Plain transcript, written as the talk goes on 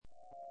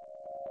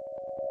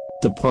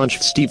The Paunch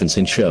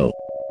Stevenson Show.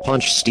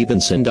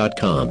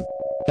 PaunchStevenson.com.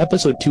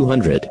 Episode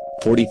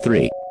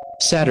 243.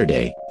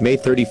 Saturday, May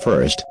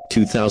 31st,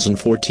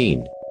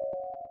 2014.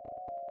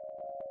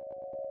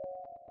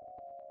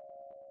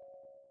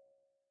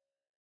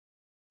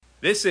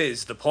 This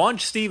is The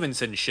Paunch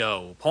Stevenson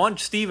Show,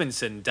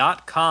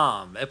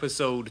 PaunchStevenson.com,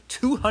 episode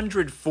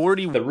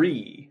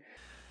 243.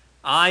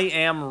 I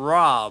am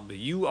Rob,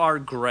 you are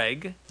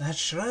Greg.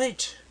 That's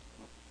right.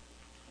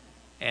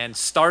 And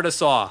start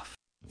us off.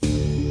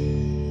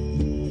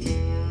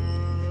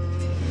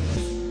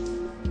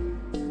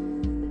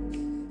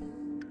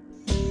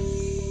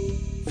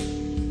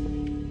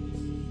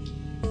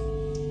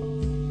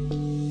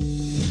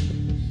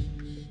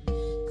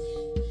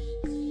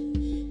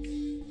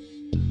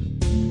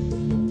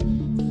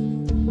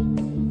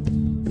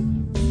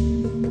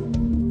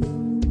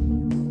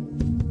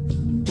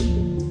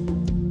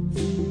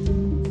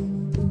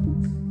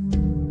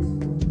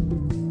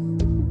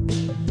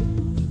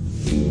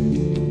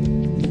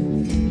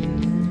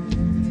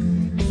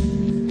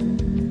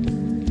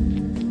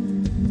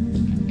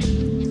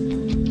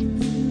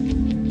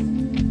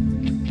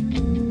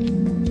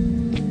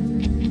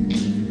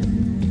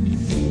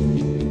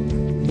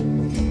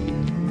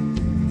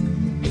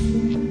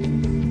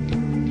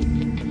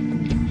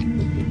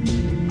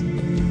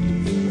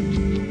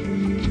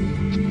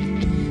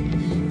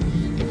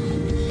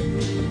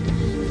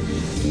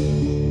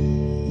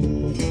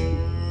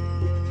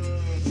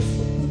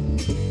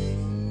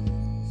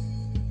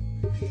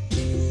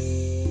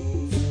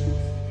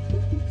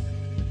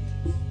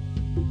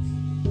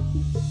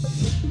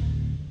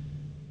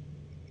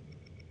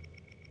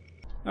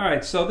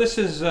 Alright, so this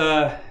is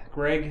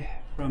Greg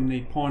from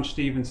the Paunch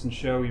Stevenson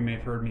Show. You may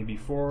have heard me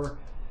before,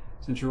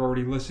 since you're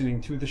already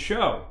listening to the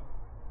show.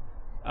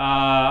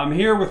 I'm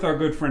here with our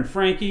good friend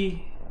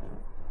Frankie.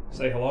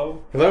 Say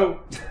hello.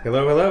 Hello.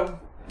 Hello, hello.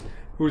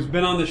 Who's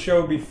been on the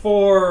show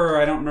before.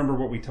 I don't remember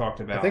what we talked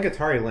about. I think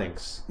Atari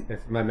Lynx,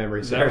 if my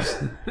memory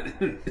serves.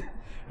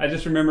 I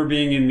just remember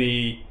being in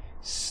the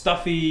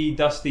stuffy,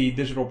 dusty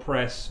Digital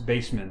Press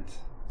basement.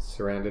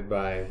 Surrounded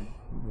by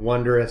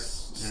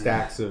wondrous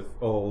stacks of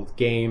old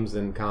games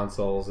and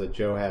consoles that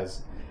Joe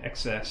has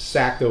excess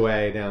sacked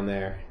away down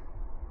there.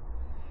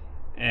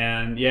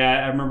 And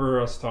yeah, I remember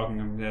us talking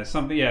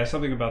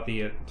something about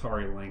the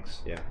Atari Lynx.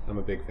 Yeah, I'm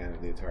a big fan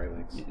of the Atari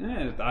Lynx.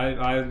 Yeah,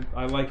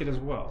 I like it as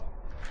well.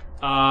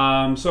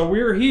 So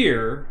we're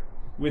here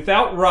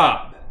without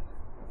Rob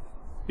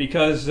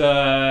because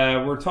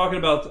we're talking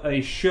about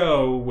a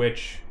show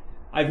which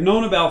I've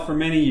known about for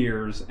many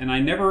years, and I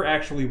never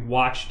actually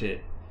watched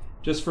it,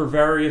 just for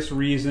various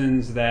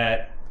reasons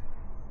that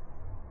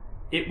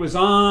it was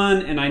on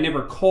and I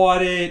never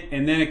caught it,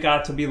 and then it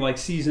got to be like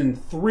season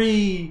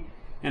 3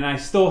 and I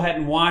still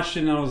hadn't watched it,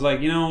 and I was like,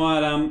 you know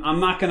what,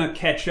 I'm not going to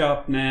catch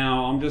up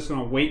now. I'm just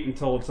going to wait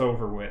until it's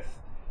over with.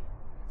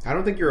 I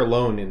don't think you're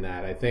alone in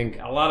that. I think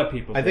a lot of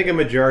people I think a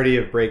majority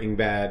of Breaking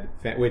Bad,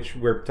 which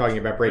we're talking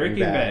about Breaking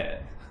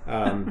Bad.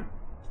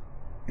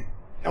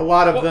 A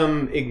lot of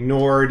them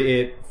ignored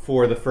it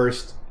for the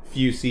first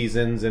few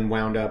seasons and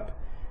wound up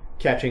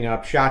catching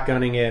up,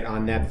 shotgunning it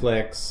on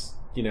Netflix,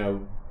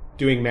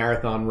 doing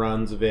marathon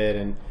runs of it,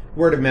 and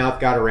word of mouth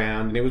got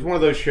around, and it was one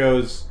of those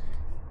shows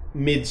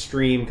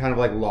midstream, kind of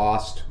like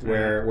Lost,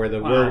 where the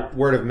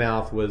word of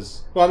mouth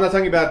was... Well, I'm not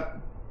talking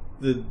about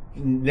the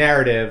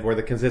narrative or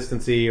the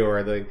consistency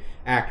or the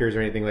actors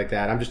or anything like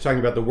that. I'm just talking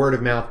about the word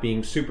of mouth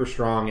being super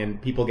strong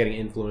and people getting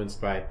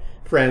influenced by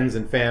friends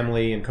and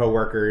family and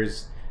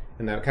coworkers,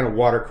 and that kind of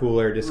water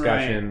cooler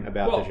discussion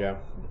about the show.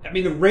 I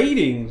mean, the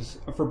ratings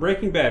for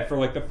Breaking Bad for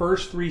like the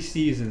first 3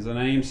 seasons on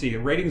AMC, the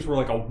ratings were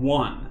like a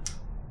 1.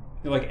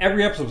 Like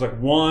every episode was like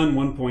 1,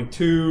 1.2,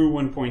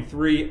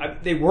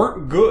 1.3. They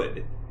weren't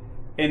good,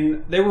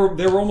 and they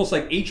were almost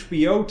like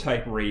HBO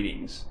type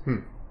ratings.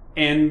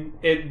 And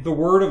the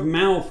word of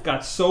mouth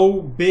got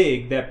so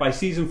big that by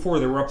season 4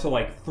 they were up to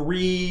like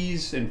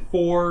 3s and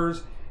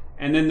 4s,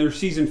 and then there's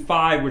season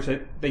 5, which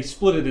they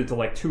split it into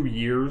like 2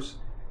 years.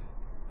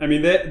 I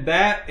mean,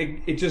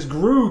 it just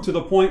grew to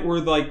the point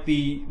where like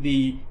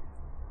the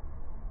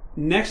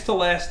next to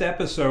last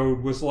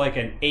episode was like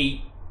an 8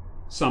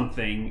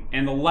 something,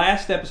 and the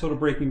last episode of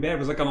Breaking Bad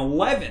was like an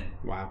 11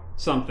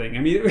 something.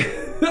 I mean,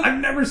 I've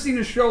never seen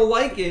a show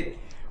like it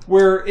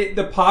where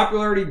the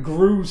popularity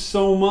grew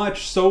so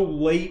much so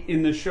late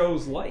in the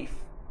show's life.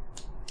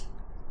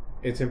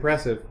 It's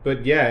impressive,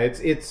 but yeah,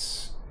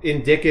 it's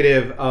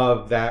indicative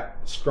of that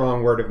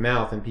strong word of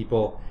mouth and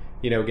people,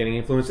 getting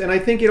influenced. And I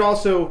think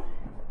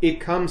it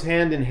comes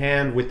hand in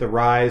hand with the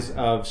rise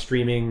of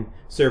streaming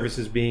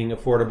services being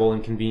affordable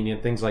and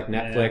convenient. Things like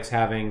Netflix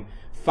having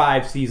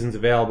 5 seasons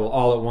available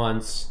all at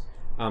once.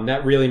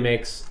 That really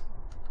makes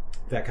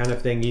that kind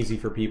of thing easy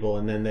for people.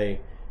 And then they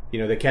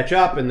catch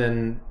up, and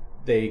then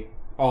they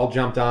all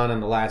jumped on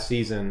in the last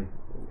season,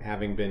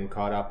 having been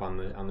caught up on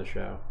the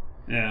show.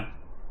 Yeah.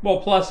 Well,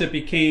 plus it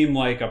became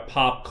like a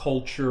pop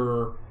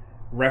culture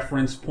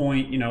reference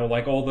point.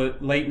 Like all the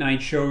late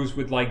night shows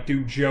would like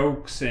do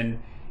jokes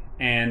and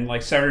and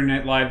like Saturday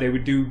Night Live, they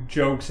would do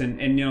jokes, and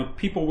you know,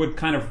 people would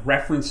kind of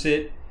reference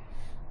it,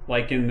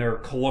 like in their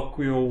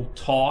colloquial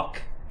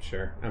talk.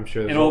 Sure, I'm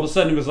sure. And all of a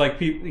sudden, it was like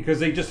people, because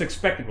they just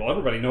expected. Well,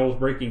 everybody knows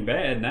Breaking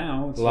Bad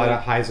now. It's a lot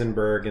of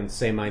Heisenberg and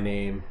Say My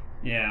Name.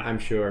 Yeah, I'm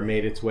sure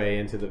made its way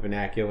into the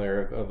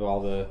vernacular of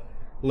all the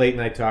late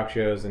night talk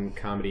shows and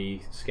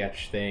comedy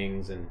sketch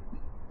things. And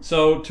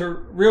so,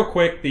 to real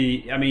quick,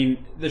 the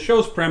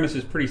show's premise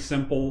is pretty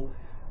simple.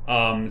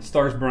 It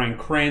stars Bryan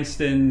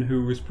Cranston,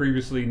 who was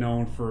previously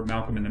known for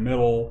Malcolm in the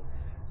Middle.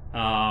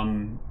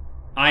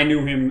 I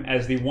knew him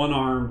as the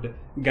one-armed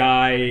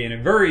guy in a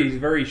very,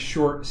 very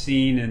short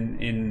scene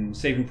in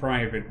Saving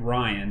Private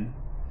Ryan.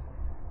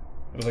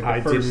 It was like the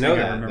I first didn't know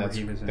thing I that. remember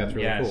he was in. That's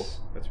really Yes. cool.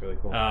 That's really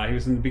cool. He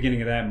was in the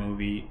beginning of that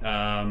movie.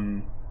 I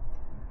mean,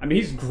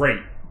 he's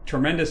great.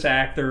 Tremendous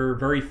actor,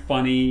 very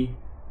funny.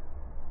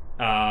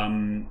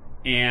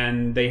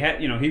 And they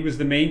had, he was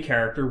the main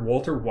character,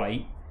 Walter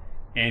White.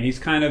 And he's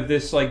kind of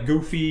this like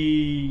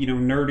goofy,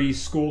 nerdy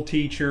school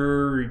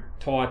teacher. He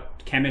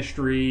taught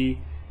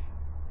chemistry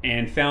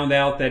and found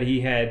out that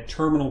he had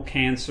terminal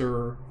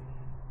cancer,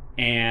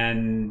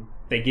 and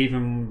they gave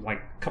him like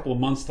a couple of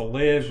months to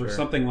live or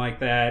something like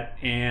that.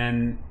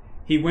 And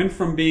he went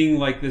from being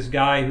like this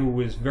guy who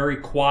was very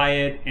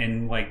quiet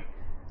and like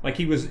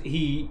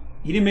he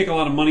didn't make a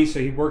lot of money, so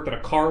he worked at a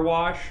car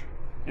wash,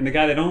 and the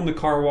guy that owned the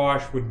car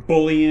wash would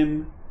bully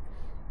him.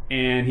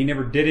 And he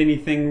never did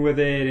anything with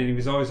it, and he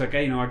was always like,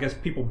 I guess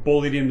people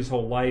bullied him his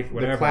whole life,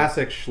 whatever. The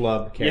classic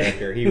schlub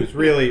character. Yeah. He was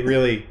really,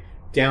 really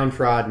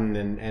downtrodden,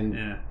 and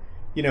and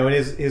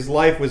his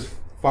life was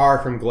far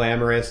from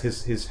glamorous.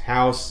 His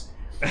house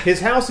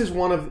is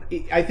one of,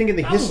 I think, in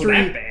the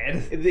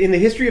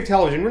history of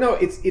television. No,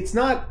 it's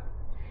not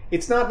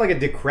like a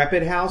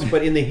decrepit house,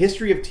 but in the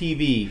history of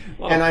TV,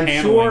 and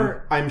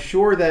I'm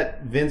sure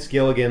that Vince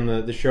Gilligan,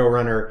 the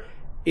showrunner,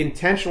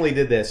 intentionally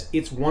did this.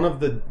 It's one of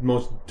the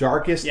most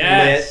darkest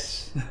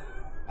lit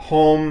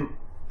home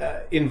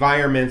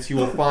environments you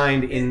will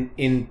find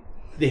in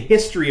the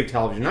history of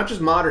television, not just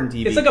modern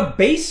TV. It's like a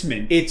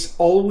basement. It's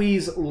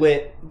always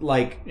lit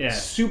like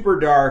super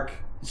dark,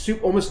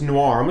 almost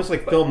noir, almost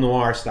like film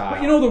noir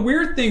style. But the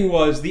weird thing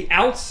was the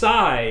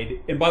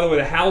outside, and by the way,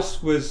 the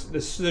house was,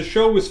 the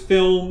show was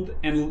filmed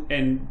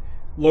and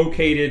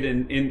located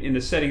in the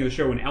setting of the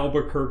show in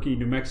Albuquerque,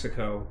 New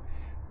Mexico,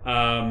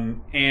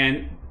 and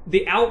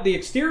the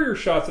exterior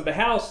shots of the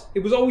house,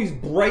 it was always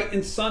bright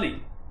and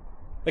sunny.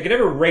 Like it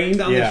never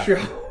rained on the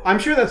show. I'm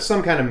sure that's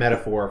some kind of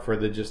metaphor for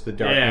the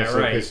darkness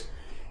of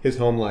his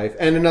home life.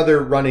 And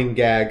another running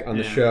gag on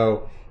the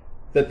show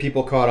that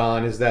people caught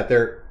on is that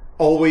there's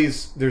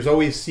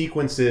always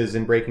sequences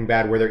in Breaking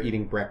Bad where they're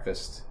eating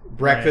breakfast.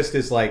 Breakfast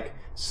is like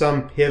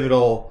some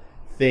pivotal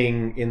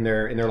thing in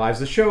their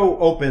lives. The show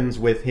opens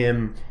with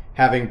him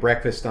having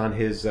breakfast on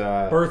his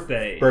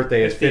birthday,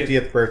 his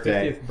 50th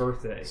birthday. 50th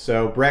birthday.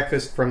 So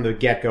breakfast from the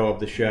get-go of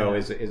the show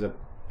is a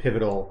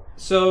pivotal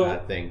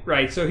thing.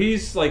 Right. So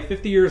he's like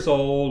 50 years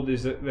old,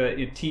 is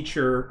a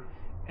teacher,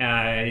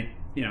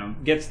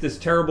 gets this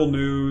terrible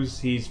news.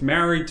 He's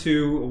married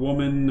to a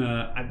woman.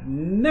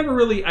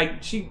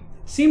 She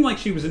seemed like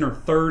she was in her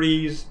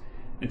 30s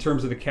in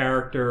terms of the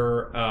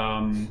character.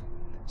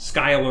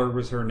 Skylar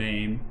was her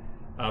name,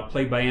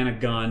 played by Anna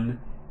Gunn.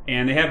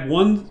 And they have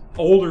one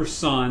older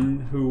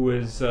son who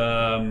was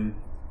Walter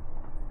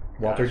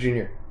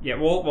Jr. Yeah,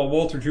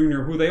 Walter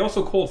Jr., who they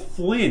also called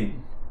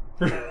Flynn.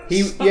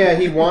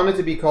 He wanted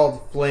to be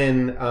called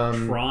Flynn.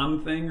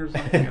 Tron thing or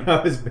something. It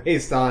was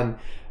based on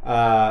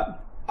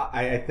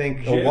I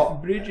think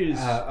Jeff Bridges,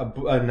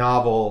 a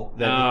novel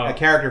a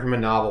character from a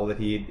novel that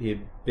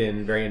he'd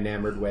been very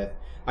enamored with.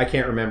 I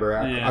can't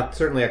remember.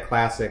 Certainly a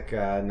classic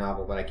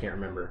novel, but I can't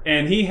remember.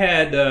 And he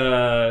had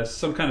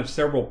some kind of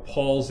cerebral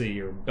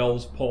palsy or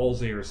Bell's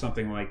palsy or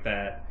something like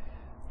that.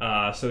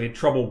 So he had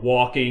trouble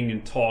walking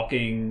and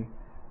talking.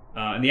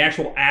 And the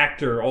actual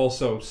actor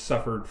also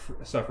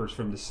suffers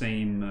from the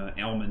same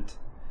ailment.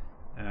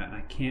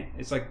 I can't.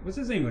 It's like, what's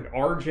his name? Like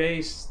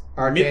R.J.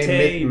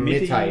 R.J.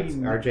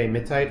 Mittite. R.J.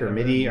 Mittite or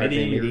Mitty.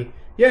 R.J. Mitty.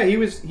 Yeah, he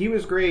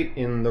was great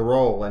in the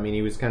role. I mean,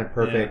 he was kind of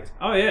perfect.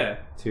 Yeah. Oh yeah.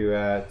 To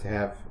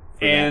have.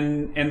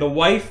 And the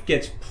wife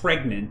gets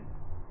pregnant,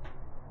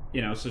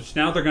 so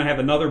now they're going to have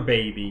another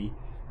baby,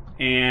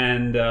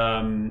 and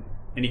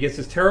he gets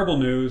this terrible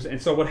news. And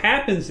so what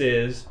happens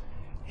is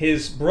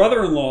his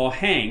brother-in-law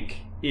Hank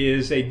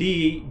is a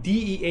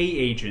DEA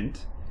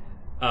agent,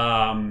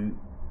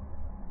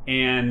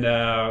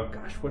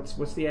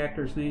 what's the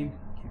actor's name?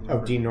 Oh,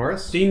 Dean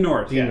Norris. Dean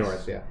Norris.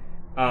 Norris, yeah.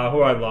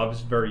 Who I love, is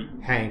very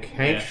Hank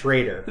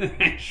Schrader.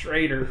 Hank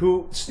Schrader,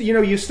 who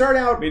you start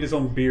out made his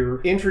own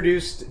beer.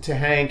 Introduced to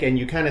Hank, and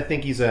you kind of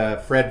think he's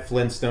a Fred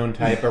Flintstone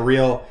type, a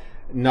real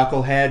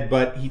knucklehead,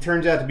 but he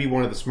turns out to be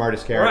one of the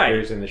smartest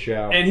characters in the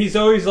show. And he's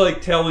always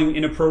like telling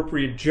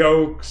inappropriate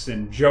jokes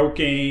and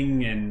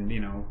joking and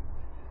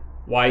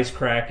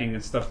wisecracking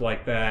and stuff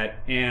like that.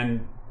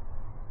 And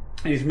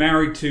he's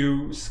married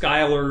to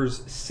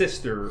Skylar's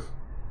sister,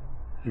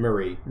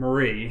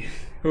 Marie,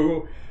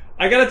 who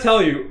I gotta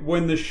tell you,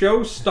 when the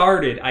show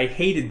started, I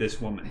hated this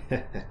woman.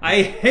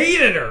 I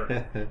hated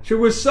her. She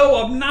was so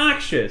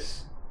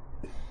obnoxious.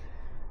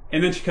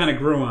 And then she kind of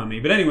grew on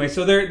me. But anyway,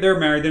 so they're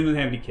married. They don't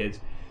have any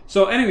kids.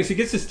 So anyways, he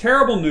gets this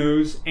terrible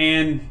news,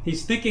 and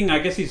he's thinking. I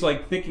guess he's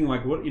like thinking,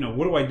 like, what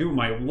do I do with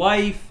my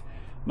life?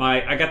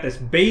 I got this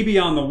baby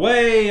on the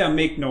way. I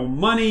make no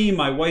money.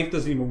 My wife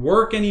doesn't even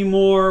work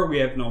anymore. We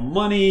have no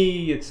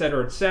money,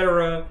 etc.,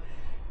 etc.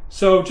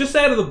 So just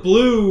out of the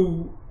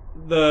blue,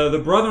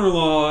 the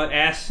brother-in-law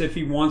asks if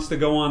he wants to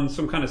go on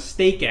some kind of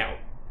stakeout,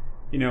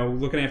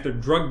 looking after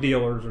drug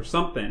dealers or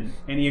something,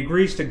 and he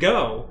agrees to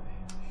go.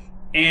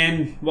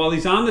 And while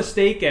he's on the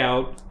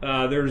stakeout,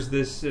 there's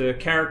this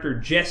character,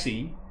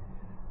 Jesse,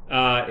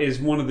 is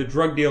one of the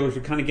drug dealers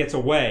who kind of gets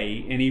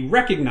away, and he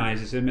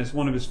recognizes him as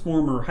one of his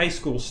former high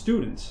school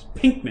students.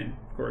 Pinkman,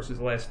 of course, his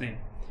last name.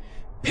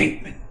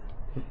 Pinkman.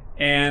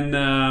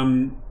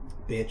 And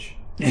Bitch.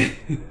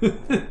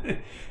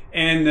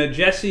 And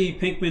Jesse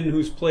Pinkman,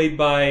 who's played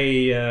by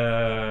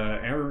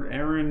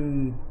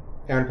Aaron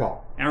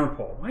Paul.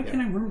 Why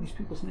can't I remember these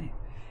people's names?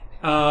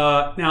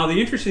 Now, the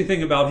interesting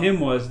thing about him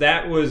was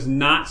that was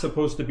not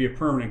supposed to be a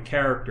permanent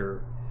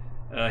character.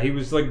 He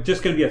was like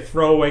just going to be a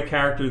throwaway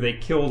character they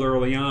killed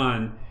early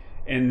on,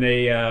 and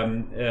they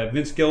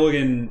Vince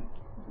Gilligan,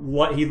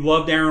 he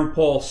loved Aaron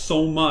Paul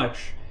so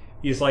much,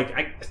 he's like,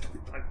 I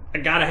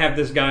got to have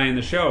this guy in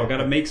the show. I got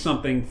to make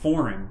something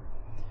for him.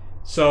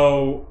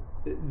 So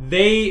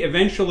they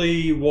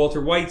eventually,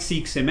 Walter White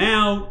seeks him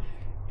out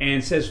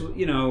and says,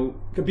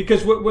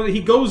 because when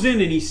he goes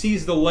in and he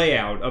sees the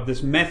layout of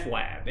this meth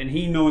lab, and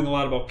he knowing a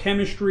lot about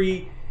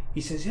chemistry,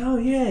 he says, oh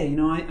yeah,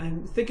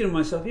 I'm thinking to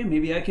myself, yeah,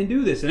 maybe I can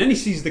do this. And then he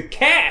sees the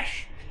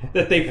cash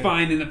that they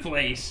find in the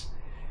place.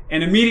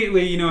 And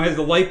immediately, as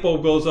the light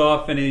bulb goes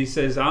off, and he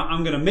says,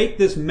 I'm going to make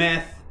this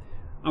meth.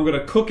 I'm going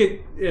to cook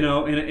it, in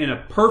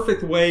a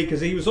perfect way,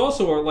 because he was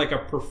also like a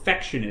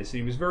perfectionist.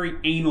 He was very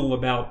anal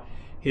about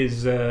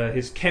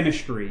his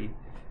chemistry.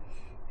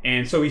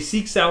 And so he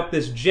seeks out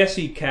this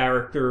Jesse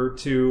character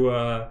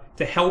to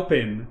help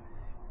him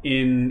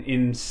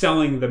in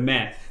selling the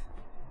meth,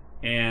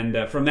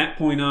 and from that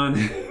point on,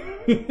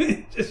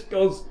 it just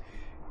goes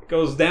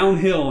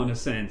downhill in a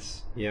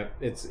sense. Yep,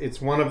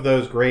 it's one of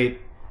those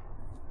great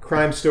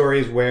crime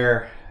stories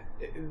where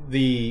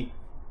the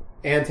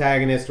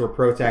antagonist or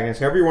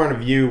protagonist, however you want to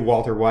view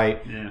Walter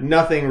White,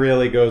 nothing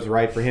really goes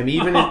right for him.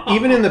 Even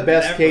in the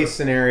best case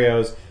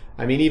scenarios.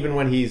 I mean, even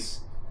when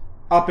he's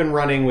up and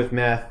running with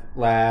meth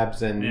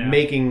labs and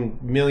making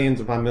millions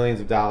upon millions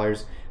of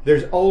dollars,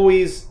 there's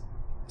always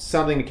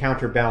something to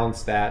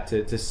counterbalance that,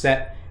 to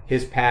set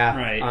his path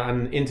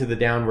on into the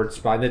downward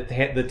spiral, the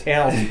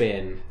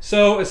tailspin.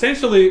 So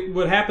essentially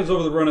what happens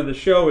over the run of the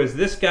show is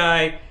this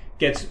guy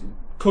winds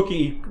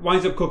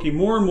up cooking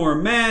more and more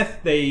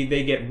meth. They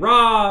get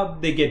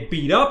robbed, they get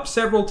beat up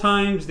several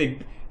times.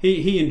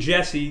 He and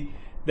Jesse,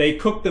 they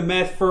cook the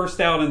meth first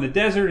out in the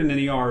desert and in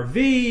the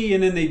RV,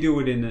 and then they do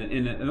it in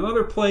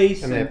another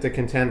place. And they have to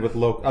contend with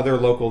other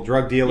local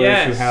drug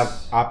dealers who have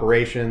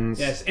operations.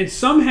 Yes, and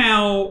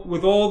somehow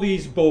with all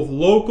these both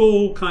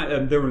local,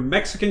 there were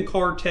Mexican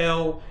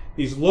cartel,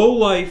 these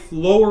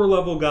lower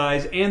level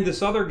guys, and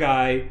this other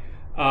guy,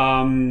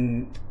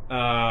 God,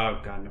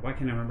 why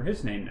can't I remember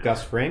his name now?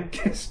 Gus Fring?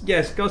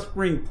 Yes, Gus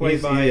Fring,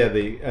 played by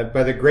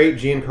the great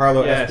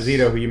Giancarlo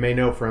Esposito, who you may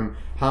know from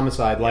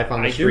Homicide: Life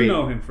on the Street. I do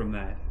know him from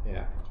that.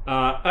 Yeah.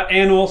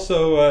 And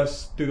also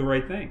Do the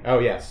Right Thing. Oh,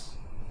 yes.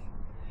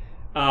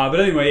 But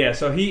anyway,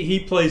 so he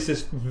plays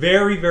this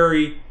very,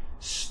 very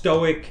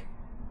stoic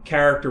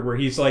character where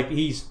he's like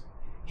he's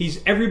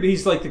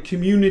like the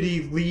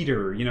community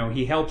leader.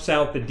 He helps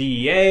out the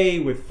DEA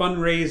with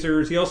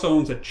fundraisers. He also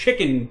owns a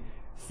chicken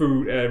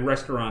food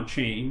restaurant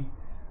chain,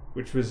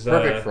 which was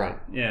Perfect front.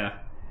 Yeah.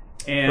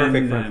 And,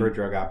 perfect front for a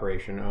drug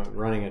operation,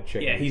 running a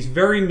chicken. Yeah, he's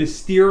very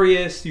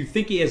mysterious. You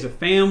think he has a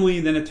family,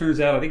 then it turns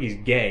out I think he's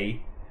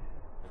gay.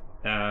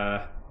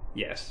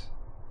 Yes.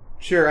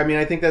 Sure, I mean,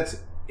 I think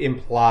that's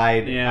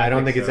implied. Yeah, I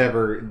don't think it's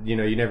ever,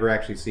 you never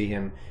actually see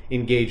him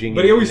engaging.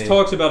 But he always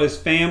talks about his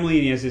family,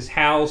 and he has his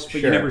house, but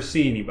Sure. you never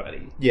see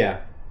anybody.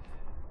 Yeah.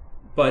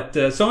 But,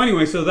 so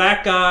anyway, so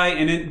that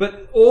guy,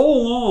 but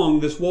all along,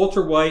 this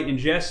Walter White and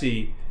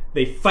Jesse,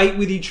 they fight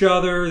with each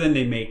other, then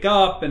they make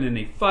up, and then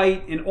they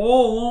fight, and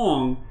all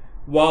along,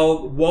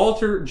 while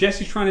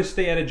Jesse's trying to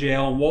stay out of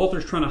jail, and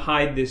Walter's trying to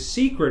hide this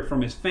secret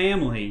from his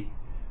family,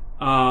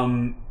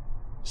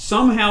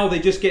 somehow they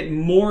just get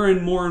more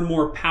and more and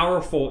more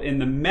powerful in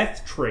the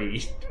meth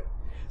trade.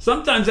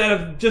 Sometimes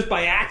just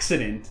by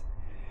accident.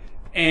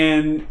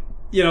 And,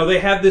 they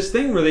have this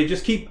thing where they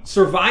just keep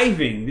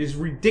surviving these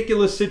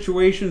ridiculous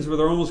situations where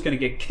they're almost going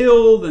to get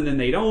killed, and then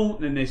they don't,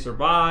 and then they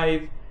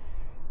survive.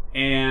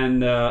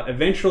 And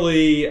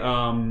eventually, it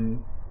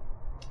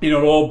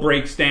all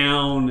breaks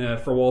down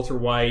for Walter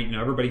White.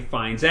 Everybody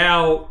finds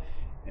out.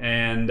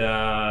 And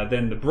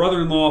then the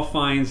brother-in-law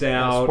finds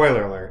out.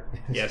 Spoiler alert.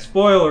 Yeah,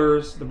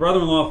 spoilers. The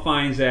brother-in-law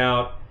finds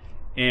out,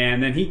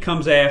 and then he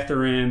comes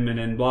after him, and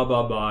then blah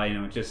blah blah.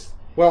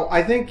 Well,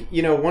 I think,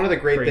 one of the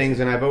great Crazy. things,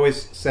 and I've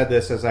always said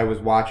this as I was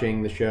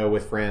watching the show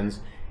with friends,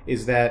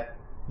 is that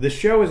the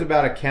show is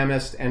about a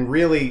chemist, and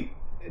really,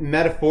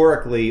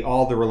 metaphorically,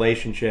 all the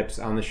relationships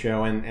on the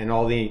show and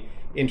all the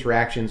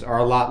interactions are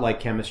a lot like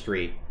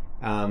chemistry.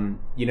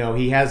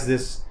 He has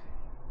this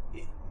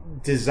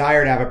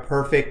desire to have a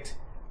perfect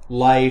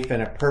life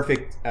and a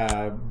perfect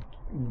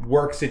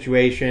work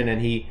situation,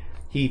 and he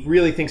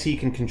really thinks he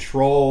can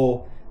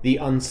control the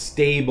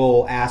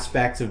unstable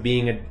aspects of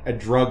being a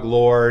drug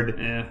lord.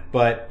 Yeah.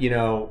 But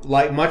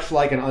much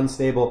like an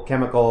unstable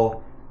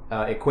chemical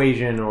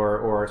equation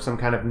or some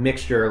kind of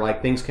mixture,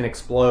 like things can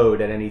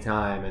explode at any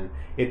time, and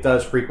it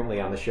does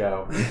frequently on the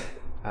show.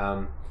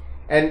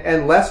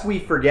 And lest we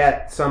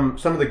forget some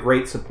of the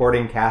great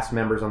supporting cast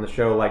members on the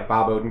show, like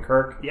Bob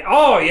Odenkirk, Yeah.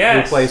 Oh,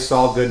 yes. who plays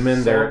Saul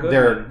Goodman. Saul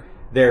Goodman.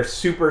 Their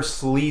super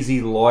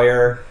sleazy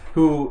lawyer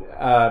who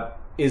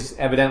is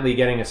evidently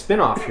getting a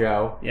spin-off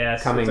show.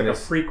 Yes, coming it's like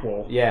this, a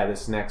prequel. Yeah,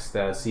 this next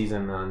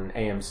season on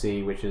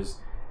AMC, which is,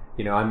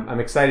 I'm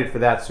excited for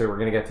that. So we're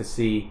going to get to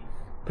see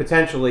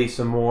potentially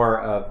some more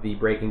of the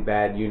Breaking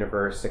Bad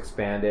universe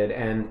expanded,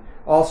 and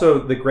also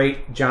the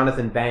great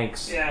Jonathan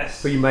Banks,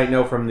 Yes. who you might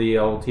know from the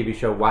old TV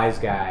show Wise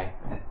Guy,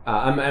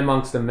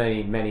 amongst the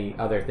many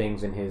other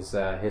things in his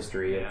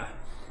history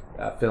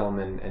of film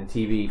and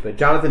TV. But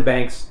Jonathan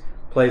Banks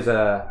plays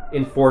a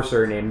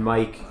enforcer named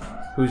Mike,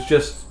 who's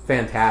just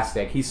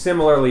fantastic. He's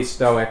similarly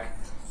stoic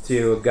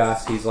to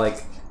Gus. He's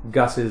like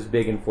Gus's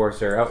big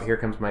enforcer. Oh, here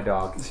comes my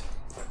dog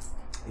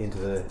into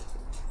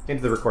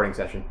the recording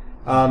session.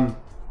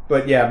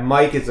 But yeah,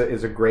 Mike is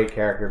a great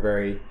character,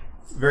 very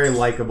very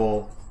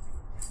likable,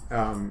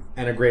 and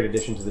a great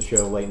addition to the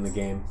show late in the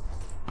game.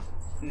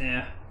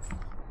 Yeah.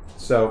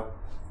 So,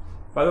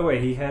 By the way,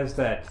 he has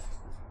that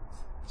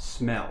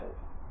smell.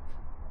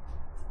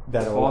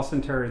 that The old,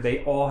 Boston Terrier,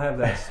 they all have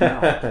that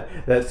smell.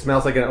 that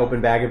smells like an open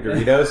bag of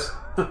Doritos.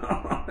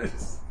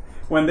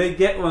 when they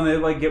get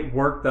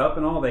worked up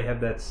and all, they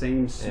have that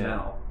same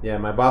smell. Yeah,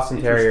 my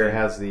Boston Terrier Interesting.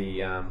 has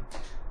the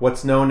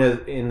what's known as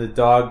in the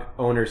dog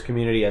owners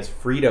community as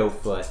Frito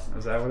foot,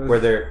 Is that what it is? where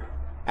they're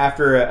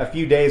after a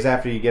few days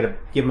after you give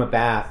them a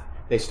bath,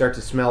 they start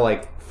to smell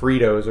like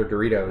Fritos or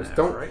Doritos. That's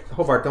Don't right.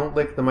 Hobart, don't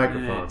lick the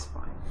microphone. It's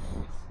fine.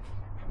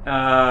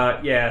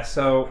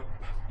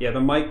 The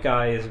Mike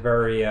guy is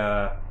very,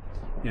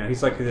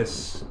 he's like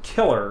this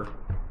killer.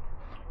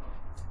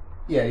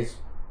 Yeah, he's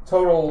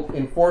total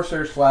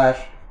enforcer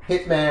 /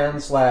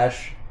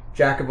 hitman /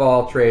 jack of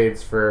all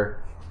trades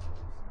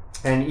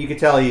and you could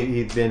tell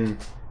he'd been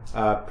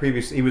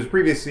he was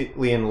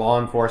previously in law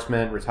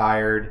enforcement,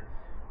 retired,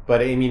 but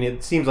I mean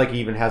it seems like he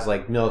even has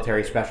like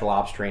military special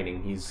ops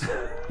training.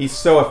 He's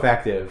so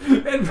effective.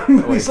 And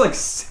he's like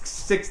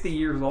 60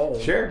 years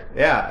old. Sure,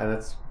 yeah, and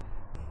that's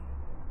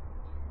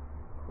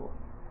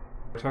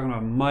We're talking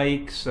about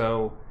Mike,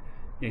 so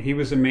he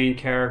was the main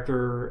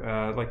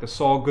character, like the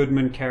Saul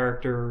Goodman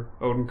character,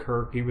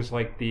 Odenkirk. He was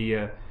like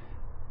the,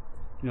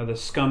 the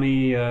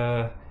scummy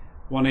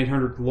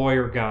 1-800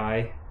 lawyer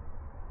guy,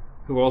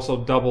 who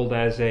also doubled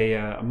as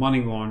a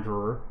money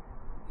launderer.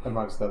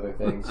 amongst other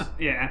things.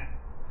 Yeah.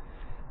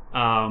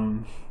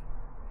 And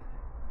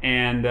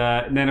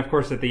then, of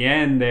course, at the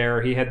end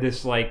there, he had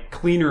this like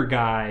cleaner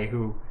guy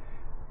who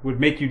would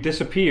make you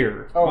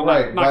disappear. Oh, Well,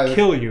 right, not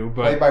kill you,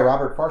 but Played by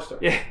Robert Forster.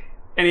 yeah.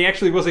 And he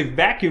actually was a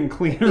vacuum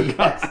cleaner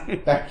guy. Yes,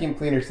 vacuum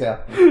cleaner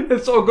salesman.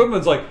 And Saul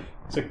Goodman's like,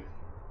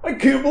 I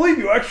can't believe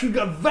you actually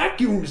got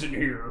vacuums in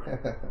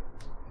here.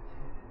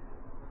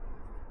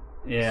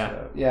 Yeah.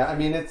 So, yeah, I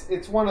mean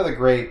it's one of the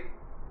great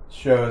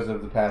shows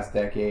of the past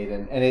decade,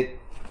 and it,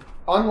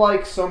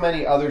 unlike so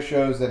many other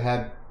shows that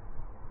had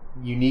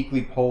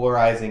uniquely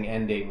polarizing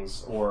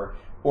endings or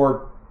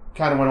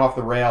kind of went off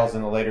the rails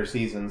in the later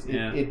seasons,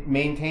 it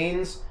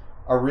maintains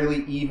a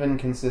really even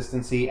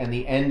consistency, and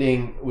the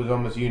ending was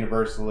almost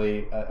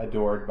universally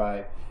adored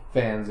by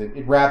fans.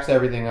 It wraps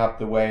everything up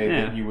the way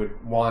that you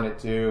would want it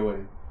to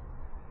and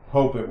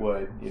hope it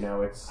would.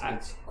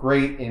 It's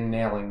great in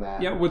nailing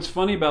that. Yeah, what's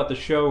funny about the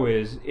show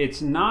is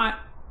it's not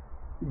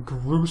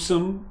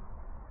gruesome,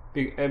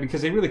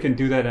 because they really couldn't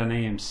do that on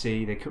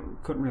AMC. They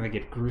couldn't really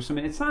get gruesome.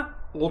 And it's not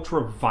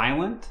ultra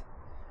violent.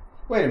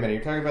 Wait a minute,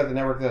 you're talking about the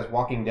network that's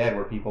Walking Dead,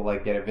 where people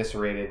like get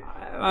eviscerated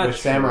with True.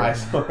 samurai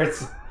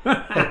swords.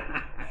 But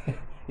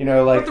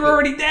Like they're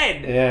already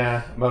dead.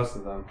 Yeah, most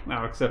of them.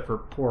 No, except for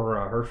poor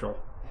Herschel.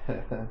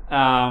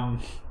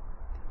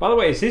 By the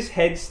way, is his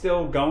head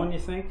still going, you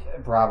think?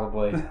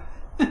 Probably.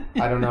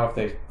 I don't know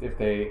if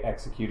they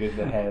executed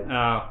the head.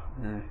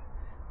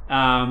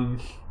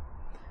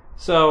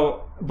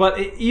 But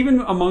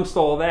even amongst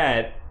all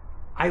that,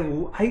 I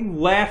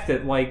laughed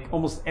at like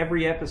almost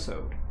every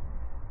episode.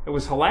 It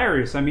was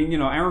hilarious. I mean,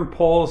 Aaron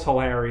Paul is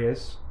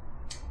hilarious.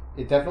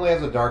 It definitely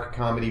has a dark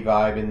comedy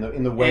vibe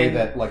in the way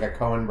that like a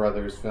Coen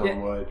Brothers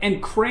film would. And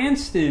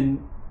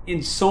Cranston,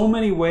 in so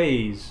many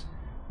ways,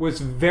 was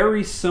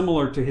very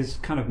similar to his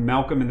kind of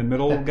Malcolm in the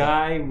Middle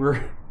guy,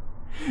 where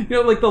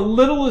like the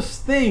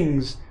littlest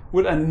things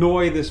would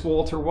annoy this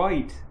Walter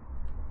White.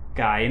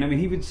 guy, and I mean,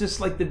 he was just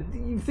like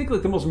you think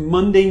like the most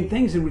mundane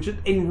things, and would just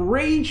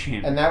enrage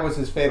him. And that was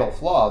his fatal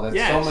flaw. That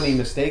Yes. so many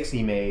mistakes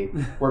he made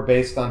were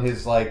based on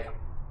his like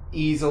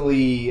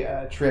easily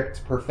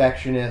tripped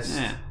perfectionist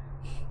Yeah.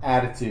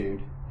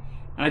 attitude.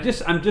 And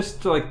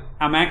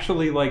I'm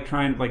actually like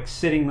trying, like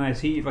sitting as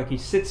he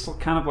sits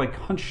kind of like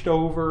hunched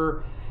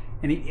over,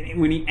 and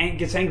when he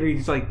gets angry,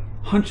 he's like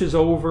hunches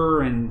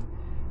over. And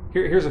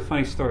here's a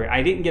funny story.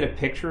 I didn't get a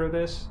picture of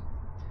this,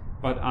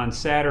 but on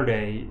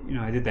Saturday,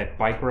 I did that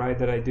bike ride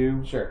that I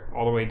do, Sure.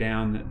 all the way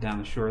down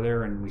the shore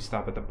there, and we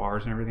stop at the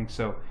bars and everything.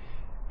 So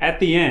at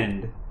the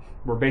end,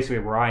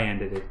 where I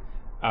ended it,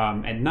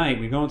 at night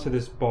we go into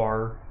this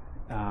bar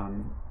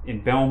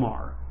in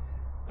Belmar.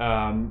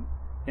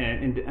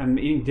 And I'm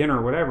eating dinner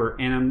or whatever,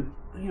 and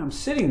I'm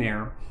sitting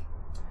there.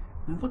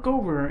 I look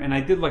over, and I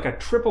did like a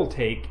triple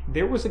take.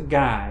 There was a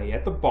guy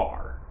at the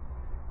bar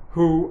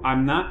who,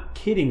 I'm not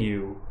kidding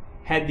you,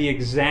 had the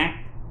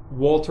exact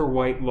Walter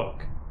White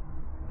look.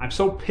 I'm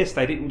so pissed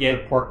I didn't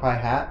get Pork pie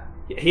hat.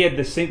 He had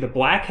the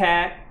black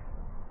hat.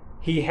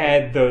 He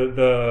had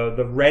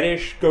the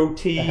reddish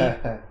goatee,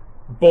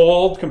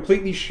 bald,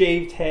 completely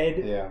shaved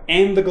head, Yeah.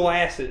 and the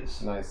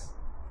glasses. Nice.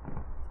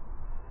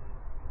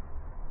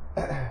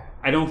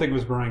 I don't think it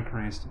was Bryan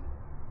Cranston.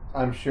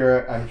 I'm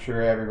sure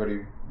everybody,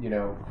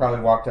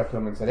 probably walked up to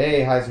him and said,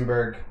 "Hey,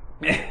 Heisenberg."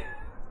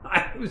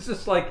 I was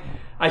just like,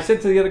 I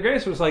said to the other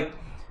guys, was like,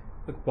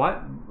 what,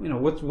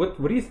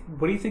 what do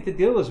you think the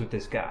deal is with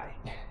this guy?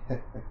 I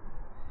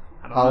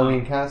don't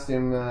Halloween know.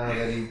 costume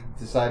that he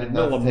decided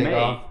not Middle to of take May.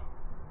 off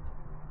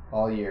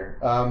all year.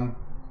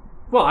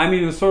 Well, I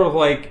mean, it was sort of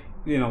like,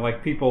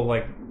 like people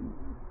like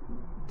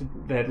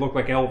that look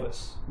like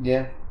Elvis.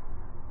 Yeah.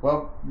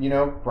 Well,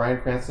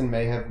 Bryan Cranston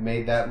may have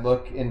made that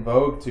look in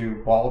vogue to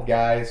bald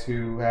guys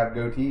who have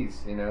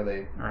goatees. They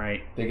All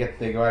right.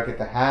 they go out, get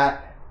the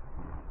hat,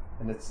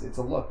 and it's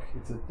a look,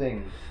 it's a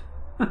thing.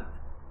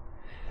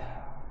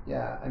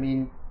 Yeah, I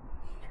mean,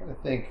 I'm trying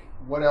to think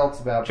what else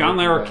about John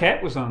Breaking Bad?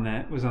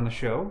 Larroquette was on the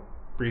show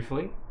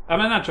briefly. I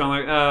mean, not John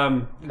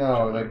Larroquette.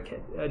 No,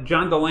 like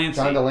John Delancey.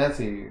 John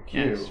Delancey,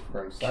 Q Yes.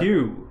 from Star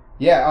Q.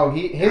 Yeah. Oh,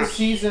 his Gosh.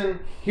 season.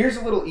 Here's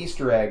a little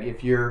Easter egg.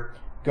 If you're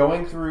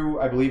going through,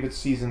 I believe it's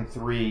season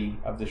 3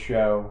 of the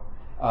show.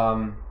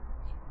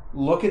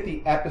 Look at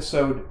the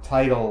episode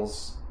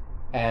titles,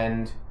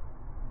 and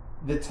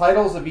the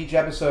titles of each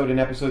episode in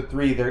episode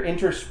 3, they're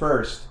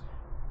interspersed,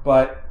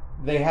 but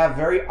they have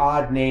very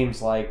odd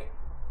names like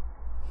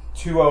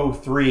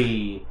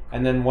 203,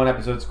 and then one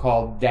episode's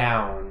called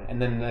Down, and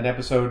then an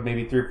episode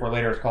maybe 3 or 4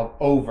 later is called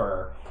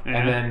Over, Yeah.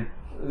 and then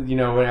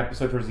an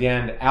episode towards the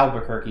end,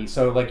 Albuquerque.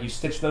 So like you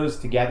stitch those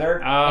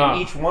together, Ah.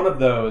 and each one of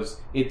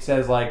those it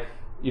says like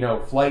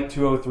Flight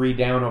 203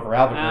 down over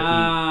Albuquerque,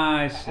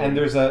 I see. and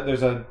there's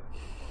a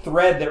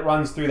thread that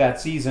runs through that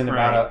season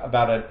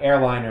about an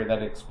airliner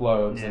that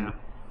explodes. Yeah. And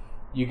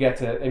you get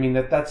to, I mean,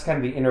 that's kind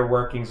of the inner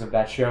workings of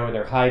that show.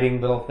 They're hiding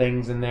little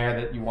things in there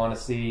that you want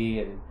to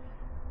see,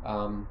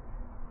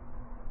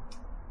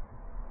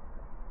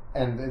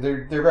 and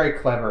they're very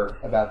clever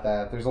about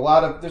that. There's a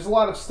lot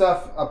of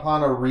stuff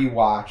upon a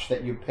rewatch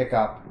that you pick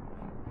up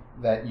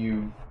that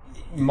you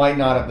might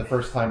not have the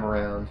first time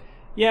around.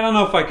 Yeah, I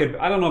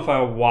don't know if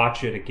I'll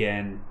watch it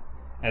again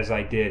as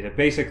I did.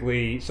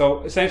 Basically,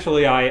 so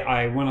essentially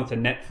I went onto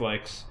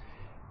Netflix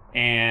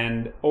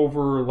and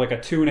over like a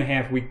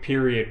 2.5 week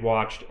period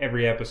watched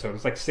every episode.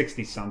 It's like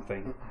 60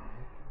 something.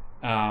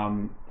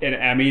 And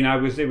I mean,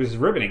 it was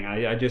riveting.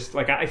 I just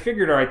I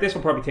figured, all right, this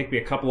will probably take me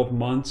a couple of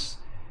months.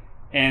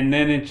 And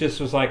then it just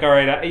was like, all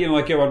right, I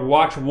would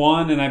watch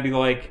one and I'd be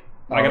like,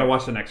 I gotta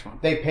watch the next one.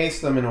 They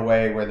pace them in a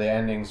way where the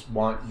endings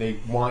want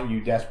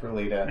you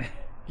desperately to,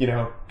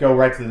 go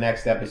right to the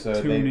next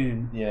episode. Tune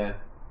in. Yeah.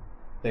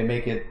 They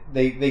make it,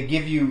 they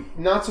give you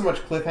not so much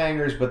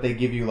cliffhangers, but they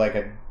give you like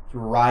a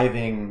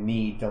driving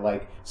need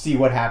to see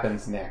what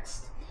happens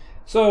next.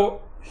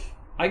 So,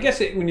 I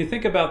guess when you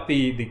think about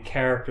the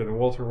character, the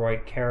Walter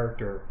White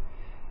character,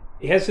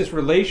 he has this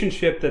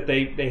relationship that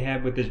they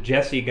have with this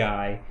Jesse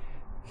guy,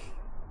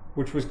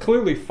 which was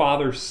clearly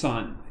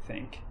father-son, I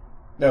think.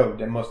 No,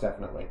 most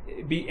definitely.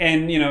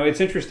 And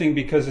it's interesting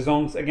because his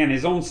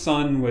own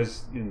son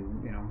was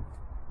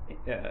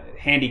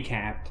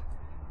handicapped,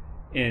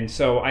 and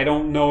so I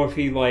don't know if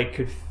he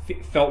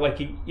felt like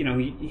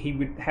he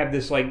would have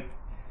this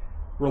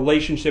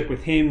relationship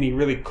with him. He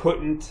really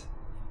couldn't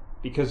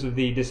because of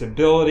the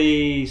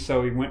disability,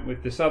 so he went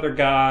with this other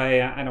guy.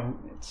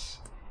 It's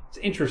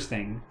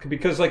interesting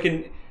because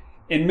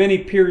in many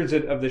periods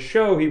of the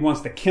show he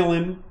wants to kill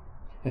him.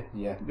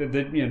 Yeah.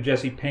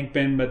 Jesse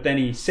Pinkman, but then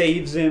he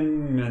saves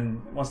him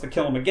and wants to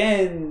kill him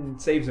again,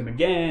 saves him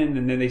again,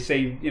 and then they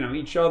save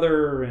each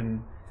other,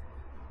 and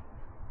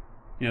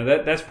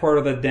that's part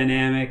of the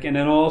dynamic. And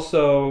then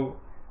also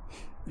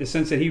the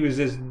sense that he was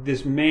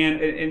this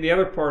man, and the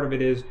other part of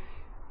it is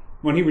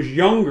when he was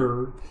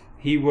younger,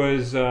 he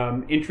was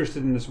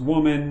interested in this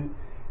woman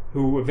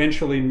who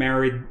eventually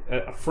married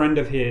a friend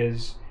of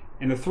his,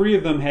 and the three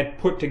of them had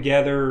put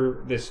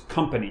together this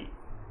company.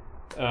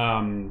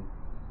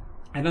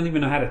 I don't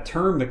even know how to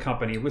term the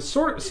company. It was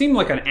seemed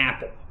like an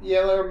Apple.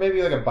 Yeah, or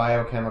maybe like a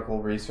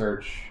biochemical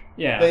research.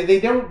 Yeah. They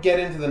don't get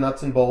into the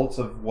nuts and bolts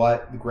of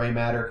what the Gray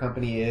Matter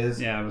company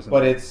is. Yeah,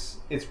 but it's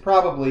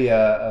probably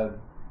a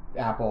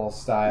Apple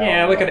style.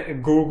 Yeah, like a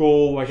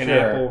Google, like an Sure.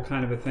 Apple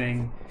kind of a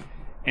thing.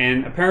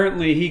 And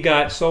apparently he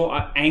got so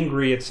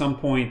angry at some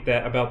point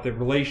that about the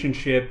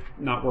relationship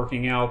not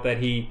working out that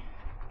he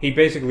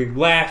basically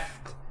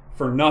left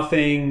for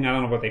nothing. I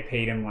don't know what they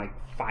paid him, like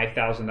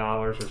 $5,000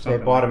 or something. They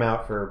bought him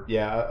out for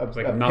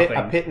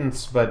a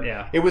pittance, but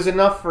it was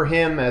enough for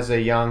him as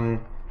a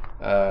young,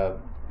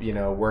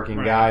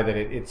 working guy that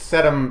it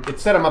set him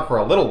up for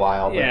a little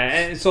while. But,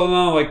 and so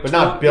now but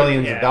not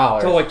billions of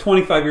dollars. So like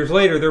 25 years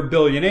later, they're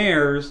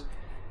billionaires,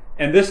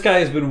 and this guy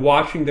has been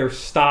watching their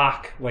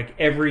stock like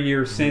every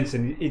year since,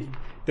 and it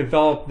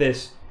developed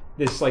this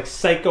like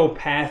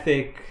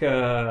psychopathic,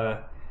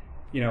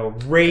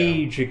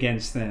 rage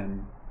against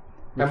them.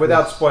 And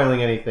without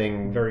spoiling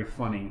anything, very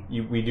funny.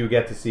 We do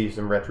get to see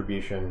some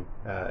retribution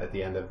at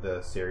the end of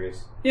the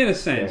series. In a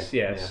sense,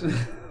 yes.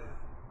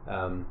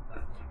 Yeah.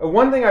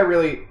 One thing I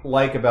really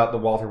like about the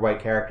Walter White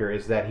character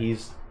is that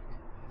he's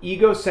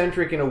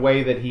egocentric in a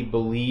way that he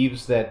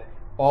believes that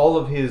all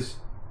of his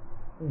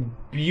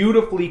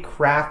beautifully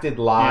crafted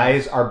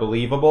lies are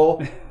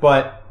believable,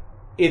 but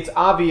it's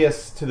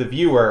obvious to the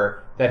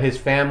viewer that his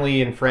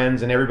family and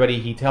friends and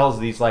everybody, he tells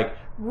these like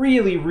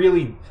really,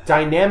 really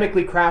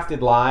dynamically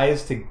crafted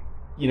lies to,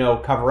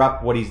 cover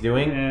up what he's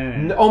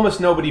doing. Almost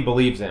nobody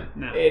believes him.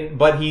 No.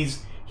 But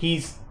he's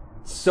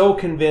so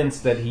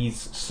convinced that he's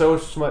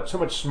so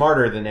much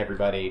smarter than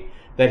everybody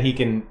that he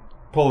can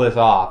pull this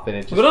off.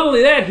 And but not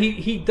only that,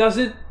 he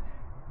doesn't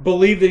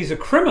believe that he's a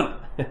criminal.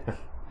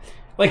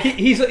 Like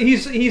he's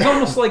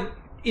almost like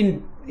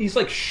he's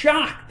like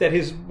shocked that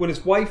when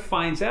his wife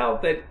finds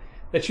out that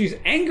she's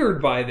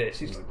angered by this.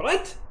 He's like,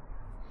 what?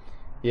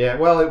 Yeah,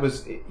 well, it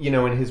was,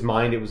 in his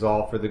mind, it was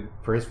all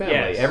for his family.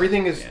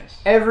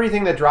 Yes.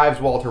 Everything that drives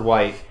Walter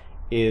White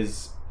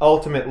is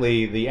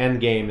ultimately the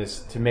end game is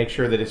to make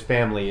sure that his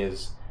family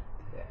is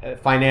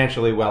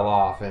financially well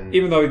off, and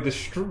even though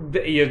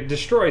he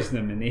destroys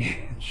them in the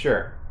end.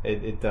 Sure,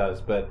 it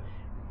does, but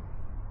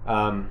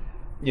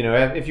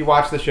if you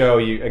watch the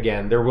show,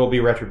 there will be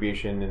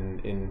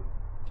retribution, in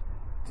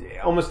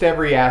almost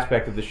every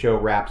aspect of the show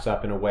wraps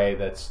up in a way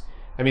that's.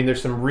 I mean,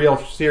 there's some real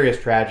serious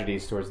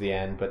tragedies towards the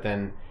end, but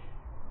then,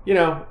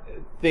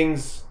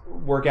 things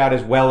work out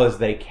as well as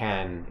they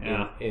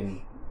can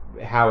in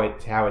how it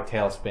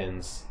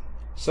tailspins.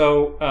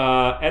 So,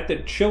 at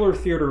the Chiller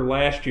Theater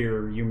last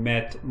year, you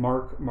met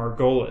Mark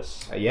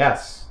Margolis.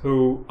 Yes.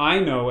 Who I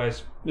know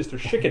as Mr.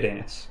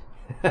 Chickadance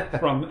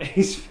from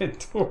Ace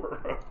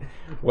Ventura.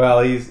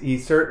 Well,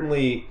 he's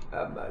certainly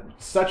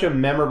such a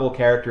memorable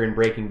character in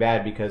Breaking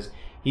Bad because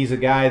he's a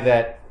guy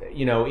that,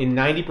 in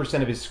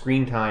 90% of his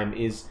screen time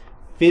is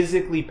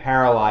physically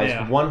paralyzed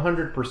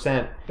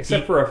 100%.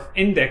 Except for an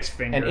index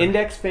finger. An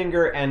index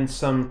finger and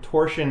some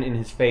torsion in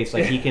his face.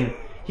 Like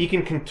he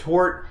can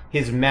contort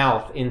his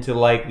mouth into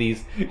like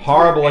these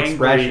horrible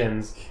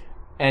expressions,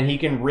 and he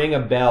can ring a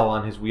bell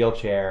on his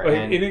wheelchair.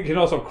 And it can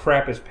also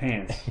crap his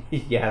pants.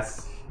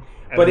 Yes.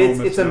 But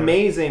it's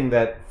amazing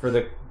that for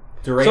the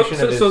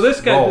duration of his So this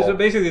guy, role,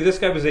 basically this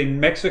guy was a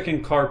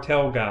Mexican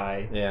cartel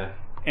guy. Yeah.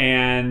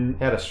 And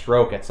had a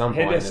stroke at some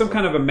point. Had some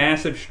kind of a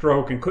massive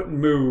stroke and couldn't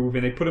move,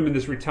 and they put him in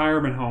this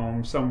retirement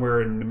home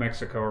somewhere in New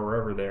Mexico or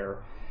wherever there.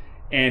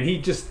 And he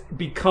just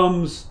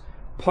becomes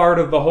part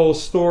of the whole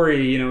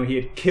story. He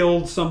had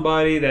killed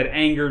somebody that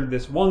angered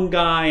this one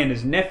guy, and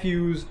his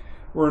nephews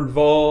were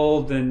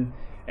involved, and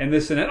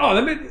this and that. Oh,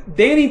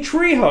 Danny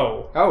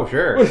Trejo. Oh,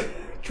 sure.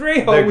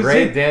 Trejo the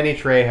great Danny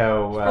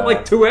Trejo. For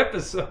like 2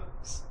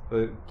 episodes.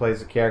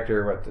 Plays the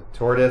character, the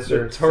tortoise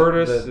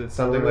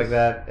something like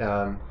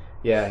that.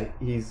 Yeah,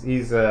 he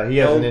has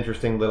an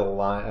interesting little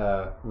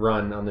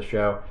run on the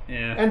show.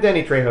 Yeah. And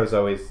Danny Trejo's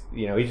always,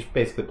 he just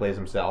basically plays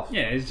himself.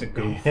 Yeah, he's a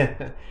goof.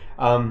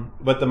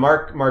 But the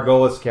Mark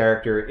Margolis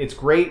character, it's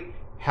great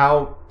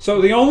how... So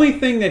the only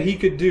thing that he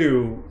could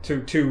do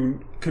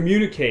to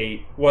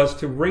communicate was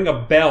to ring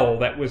a bell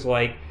that was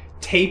like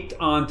taped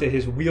onto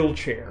his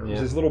wheelchair. It was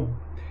his little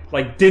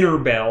like dinner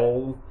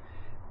bell.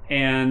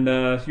 And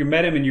you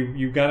met him and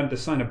you got him to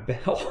sign a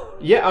bell.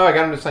 Yeah, I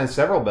got him to sign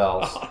several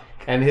bells.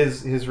 And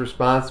his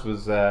response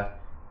was,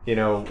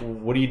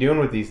 what are you doing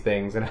with these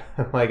things? And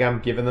I'm like, I'm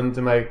giving them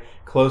to my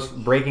close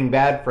Breaking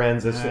Bad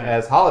friends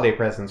as holiday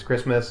presents,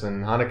 Christmas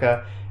and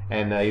Hanukkah.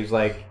 And he was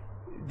like,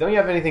 don't you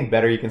have anything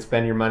better you can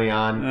spend your money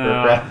on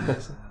for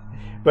presents?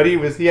 But he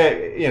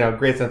had,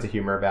 great sense of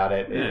humor about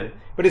it. Yeah.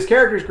 But his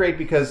character is great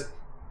because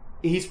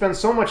you spend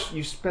so much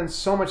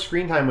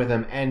screen time with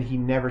him and he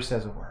never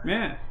says a word.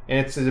 Yeah. And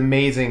it's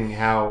amazing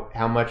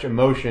how much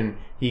emotion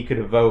he could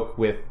evoke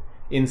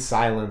in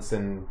silence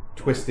and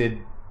twisted,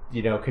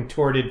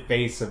 contorted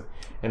face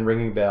and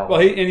ringing bell.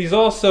 Well, he's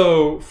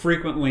also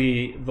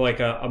frequently like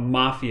a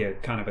mafia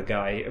kind of a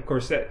guy. Of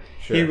course,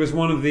 he was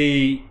one of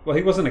the... Well,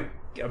 he wasn't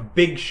a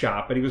big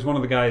shot, but he was one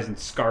of the guys in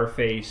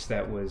Scarface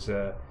that was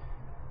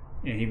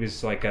And he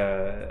was like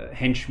a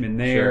henchman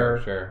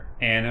there. Sure.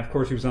 And of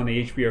course, he was on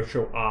the HBO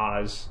show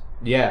Oz,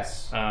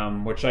 Yes.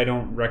 which I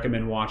don't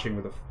recommend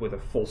watching with a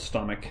full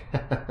stomach.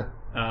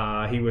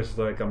 He was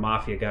like a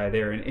mafia guy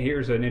there. And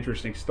here's an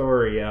interesting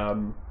story.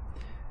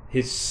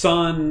 His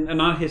son,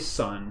 not his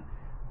son,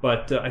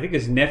 but I think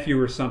his nephew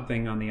or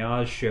something on the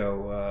Oz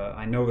show.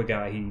 I know the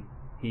guy.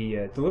 He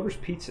delivers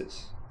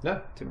pizzas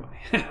No. to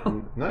my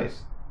house.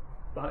 Nice.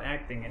 Not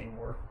acting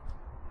anymore.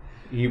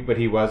 But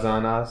he was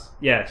on Oz?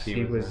 Yes,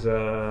 he was.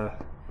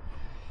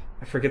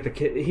 I forget the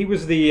kid. He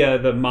was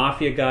the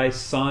mafia guy's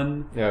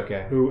son,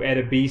 Okay. who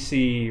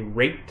Adebisi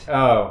raped.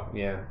 Oh,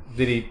 yeah.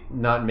 Did he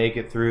not make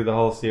it through the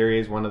whole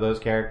series, one of those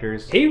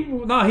characters? He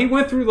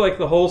went through like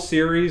the whole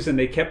series, and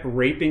they kept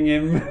raping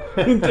him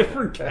in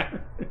different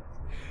characters.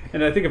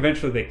 And I think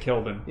eventually they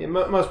killed him. Yeah,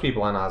 most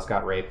people on Oz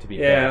got raped, to be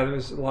Yeah, fair. there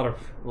was a lot of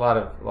A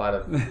lot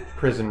of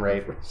prison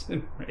rape.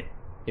 rape.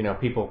 You know,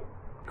 people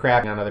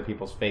crapping on other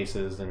people's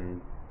faces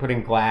and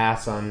putting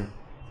glass in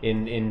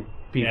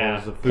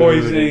people's food.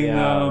 Poisoning and,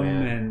 them,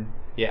 man. and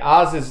Yeah,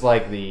 Oz is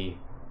like the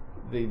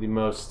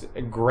most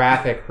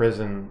graphic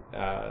prison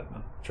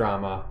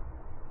drama,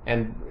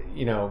 and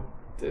you know,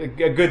 a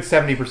good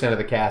 70% of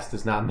the cast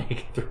does not make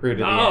it through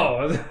to the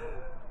end.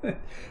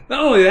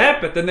 Not only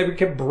that, but then they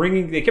kept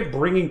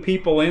bringing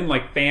people in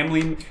like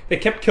family. They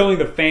kept killing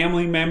the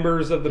family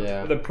members of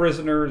the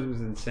prisoners. It was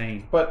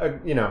insane.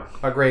 But you know,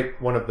 a great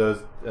one of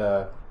those.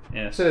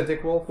 Yes. Is it a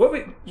Dick Wolf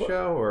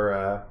show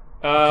or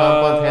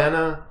Tom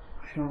Fontana?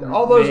 I don't know,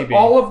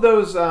 All of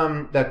those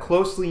that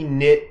closely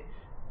knit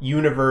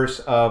universe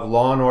of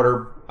Law and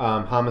Order,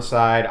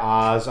 Homicide,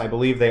 Oz. I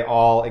believe they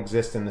all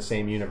exist in the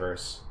same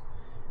universe.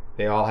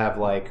 They all have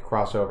like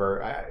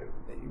crossover.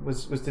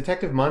 Was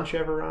Detective Munch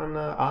ever on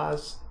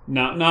Oz?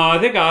 No. I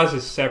think Oz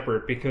is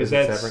separate because Is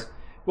it that's separate?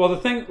 well. The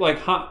thing,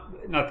 like, not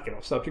to get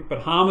off subject, but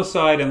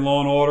Homicide and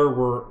Law and Order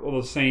were all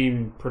the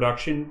same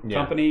production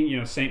company. You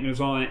know, St. was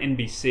on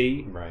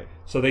NBC, Right.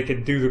 so they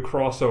could do the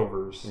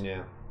crossovers.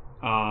 Yeah.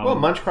 Well,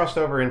 Munch crossed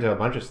over into a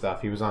bunch of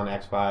stuff. He was on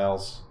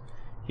X-Files.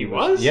 He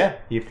was? Yeah,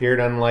 he appeared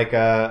on like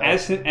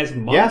as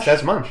Munch. Yes,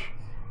 as Munch.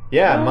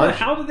 Yeah, Well, Munch.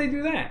 How did they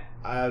do that?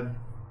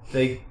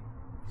 They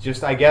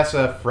just, I guess,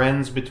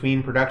 friends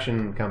between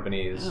production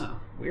companies. Oh,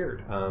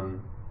 weird.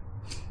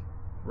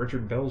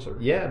 Richard Belzer.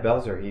 Yeah,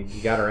 Belzer. He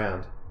got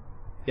around.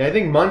 Yeah, I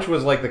think Munch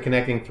was like the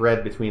connecting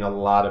thread between a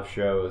lot of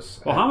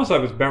shows. Well,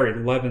 Homicide was Barry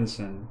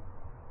Levinson.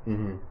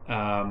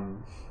 Mm-hmm.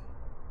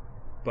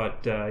 But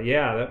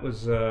yeah, that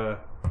was.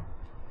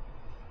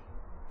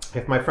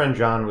 If my friend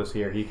John was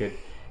here, he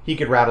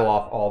could rattle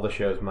off all the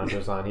shows Munch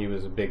was on. He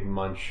was a big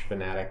Munch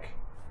fanatic.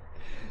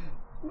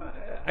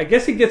 I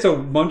guess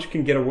Munch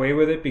can get away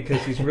with it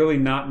because he's really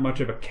not much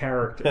of a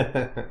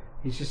character.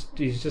 He's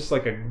just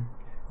like a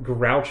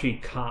grouchy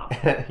cop.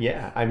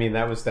 Yeah, I mean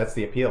that's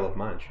the appeal of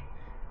Munch.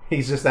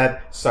 He's just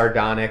that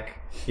sardonic,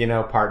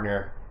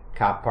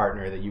 cop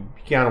partner that you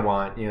kind of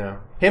want. You know,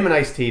 him and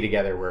Ice-T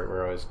together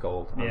were always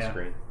gold on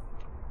screen.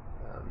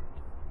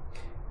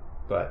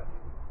 But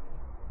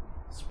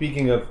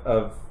speaking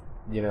of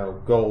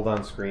gold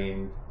on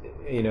screen,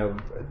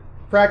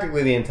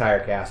 practically the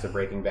entire cast of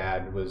Breaking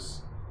Bad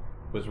was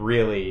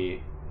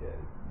really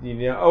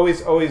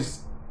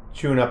always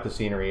chewing up the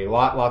scenery.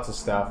 Lots of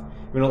stuff.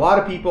 I mean, a lot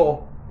of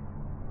people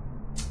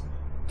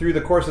through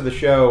the course of the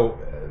show,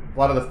 a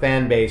lot of the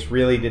fan base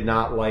really did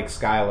not like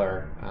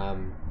Skylar,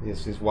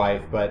 his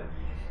wife, but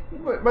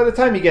by the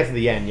time you get to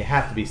the end, you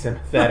have to be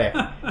sympathetic.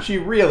 She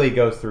really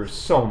goes through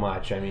so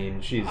much. I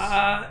mean, she's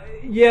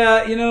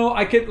yeah,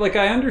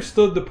 I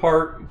understood the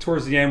part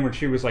towards the end when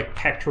she was like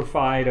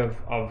petrified of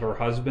her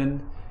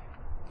husband,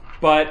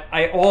 but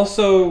I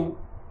also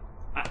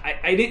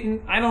I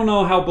don't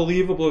know how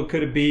believable it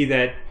could be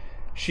that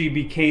she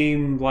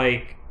became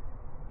like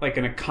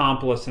an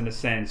accomplice in a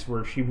sense,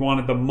 where she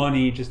wanted the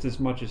money just as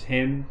much as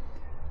him.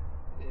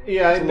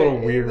 Yeah, it's a little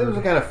weird. It was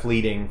kind of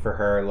fleeting for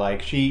her.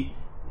 Like she,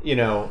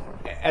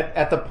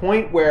 at the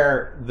point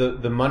where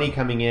the money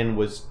coming in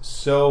was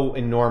so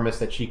enormous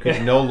that she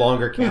could no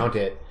longer count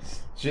it.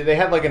 They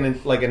had like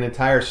an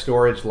entire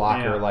storage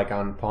locker, like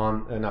on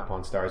not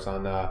Pawn Stars,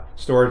 on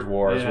Storage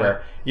Wars,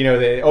 where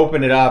they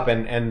open it up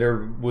and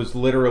there was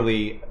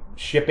literally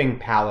shipping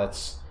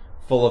pallets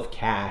full of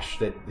cash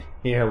that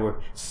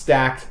were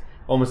stacked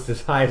almost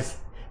as high as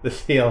the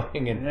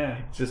ceiling, and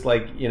it's just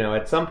like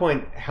at some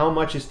point, how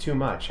much is too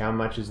much? How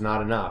much is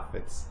not enough?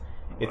 It's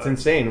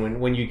insane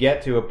when you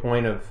get to a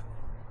point of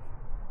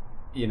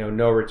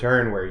no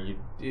return where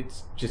it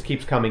just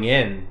keeps coming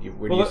in.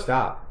 Where do you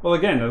stop? Well,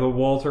 again, the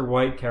Walter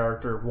White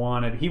character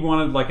wanted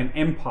like an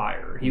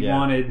empire.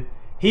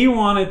 He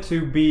wanted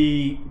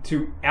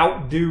to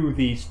outdo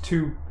these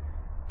two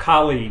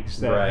colleagues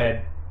that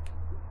had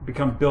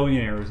become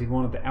billionaires. He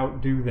wanted to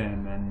outdo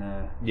them, and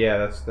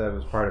that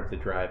was part of the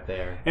drive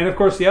there. And of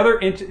course, the other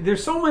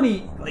there's so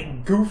many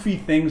like goofy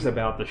things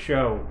about the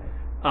show.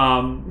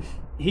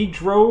 He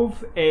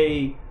drove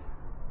a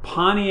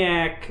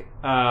Pontiac.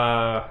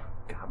 God,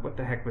 what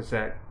the heck was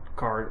that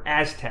car?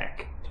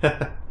 Aztec.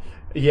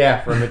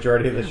 Yeah, for a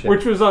majority of the show.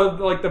 which was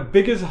like the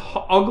biggest,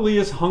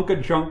 ugliest hunk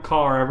of junk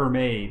car ever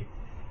made,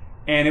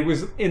 and it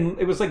was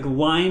like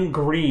lime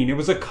green. It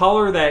was a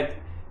color that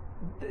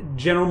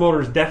General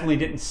Motors definitely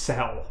didn't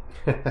sell.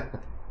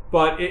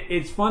 But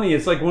it's funny.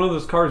 It's like one of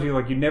those cars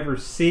you never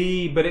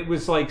see, but it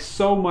was like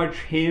so much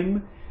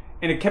him,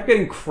 and it kept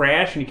getting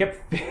crashed, and he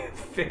kept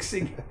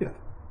fixing it.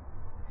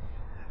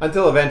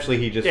 Until eventually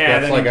he just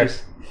gets like a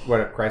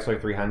Chrysler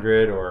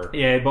 300 or...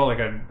 Yeah, he bought like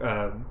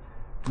a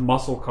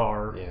muscle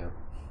car. Yeah.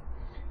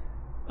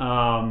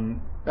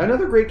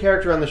 Another great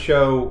character on the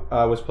show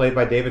was played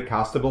by David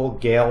Costabile,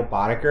 Gail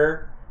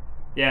Boddicker.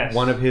 Yes.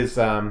 One of his...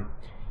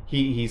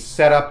 He's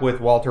set up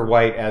with Walter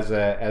White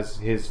as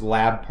his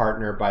lab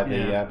partner by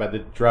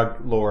the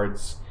drug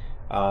lords,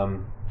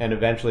 and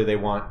eventually they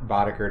want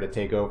Boddicker to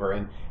take over.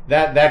 And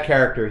that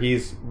character,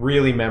 he's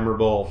really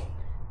memorable.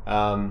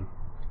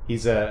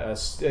 He's a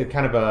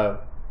kind of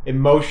a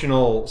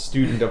emotional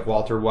student of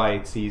Walter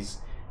White's. He's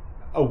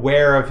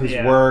aware of his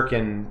work,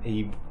 and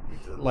he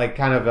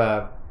kind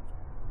of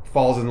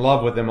falls in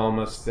love with him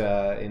almost.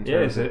 In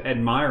terms of an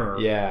admirer.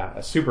 Yeah,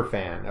 a super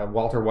fan, a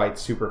Walter White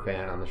super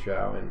fan on the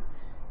show, and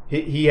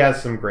he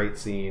has some great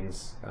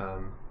scenes.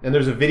 And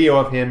there's a video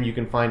of him you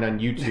can find on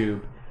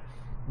YouTube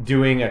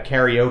doing a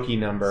karaoke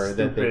number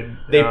that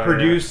they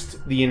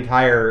produced the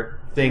entire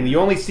thing. You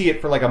only see it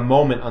for like a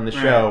moment on the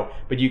show,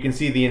 but you can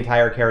see the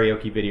entire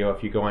karaoke video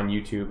if you go on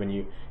YouTube and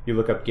you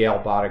look up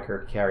Gail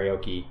Boddicker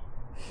karaoke.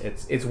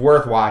 It's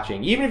worth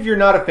watching. Even if you're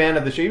not a fan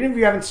of the show, even if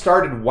you haven't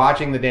started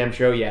watching the damn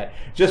show yet,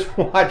 just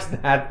watch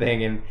that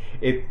thing, and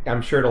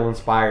I'm sure it'll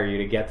inspire you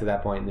to get to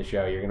that point in the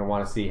show. You're going to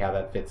want to see how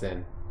that fits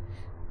in.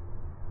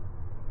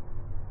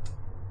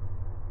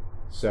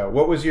 So,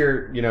 what was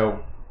your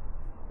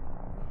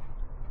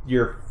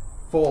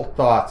full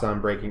thoughts on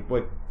Breaking?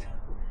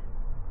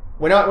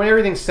 When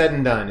everything's said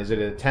and done, is it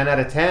a 10 out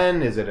of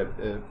 10? Is it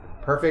a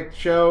perfect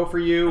show for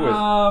you?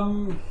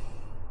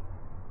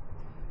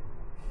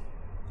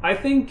 I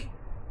think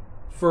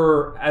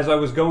as I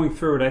was going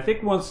through it, I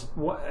think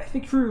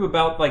through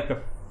about like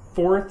the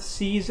 4th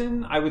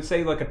season, I would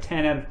say like a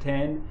 10 out of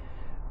 10.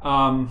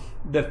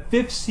 The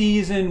 5th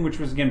season, which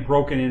was again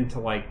broken into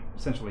like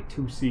essentially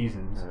 2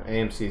 seasons.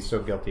 AMC is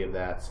so guilty of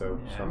that.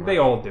 They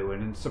all do it,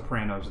 and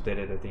Sopranos did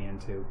it at the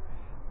end too.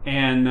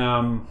 And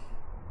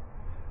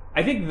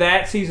I think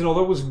that season,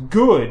 although it was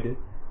good,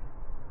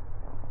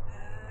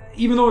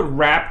 even though it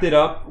wrapped it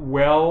up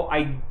well,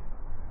 I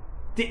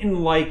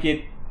didn't like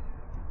it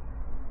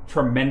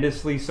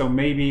tremendously. So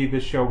maybe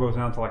the show goes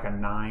down to like a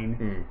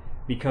 9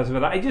 because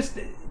of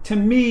it. To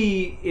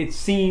me, it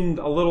seemed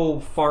a little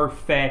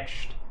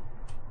far-fetched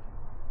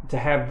to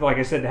have, like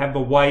I said, to have the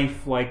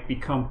wife like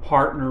become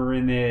partner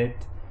in it,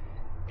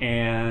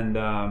 and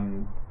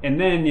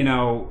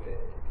then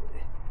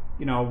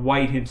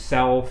White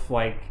himself,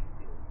 like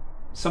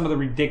some of the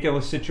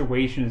ridiculous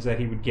situations that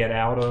he would get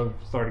out of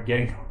started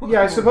getting.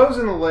 I suppose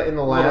in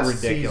the last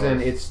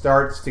season it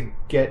starts to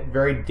get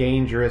very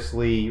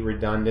dangerously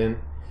redundant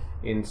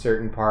in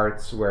certain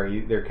parts where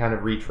they're kind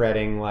of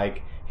retreading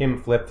like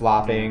him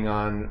flip-flopping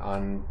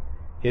on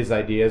his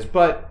ideas.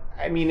 But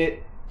I mean,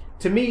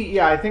 to me,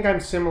 I think I'm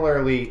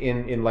similarly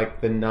in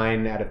like the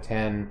 9 out of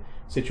 10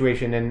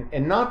 situation,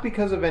 and not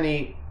because of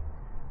any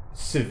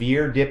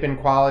severe dip in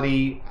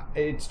quality.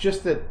 It's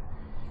just that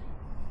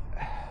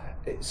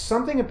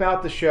something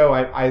about the show,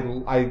 I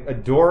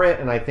adore it,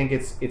 and I think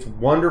it's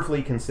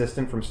wonderfully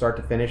consistent from start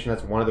to finish, and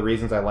that's one of the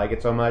reasons I like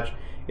it so much,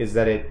 is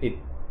that it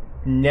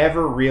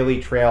never really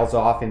trails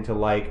off into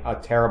like a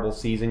terrible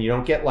season. You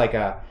don't get like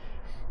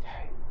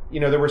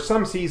there were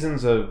some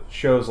seasons of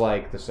shows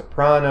like The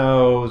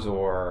Sopranos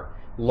or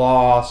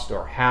Lost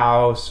or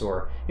House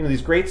or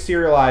these great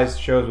serialized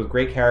shows with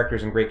great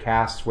characters and great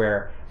casts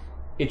where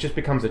it just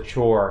becomes a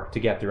chore to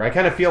get through. I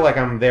kind of feel like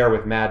I'm there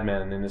with Mad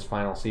Men in this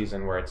final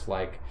season, where it's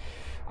like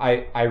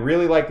I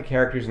really like the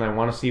characters and I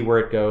want to see where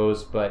it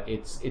goes, but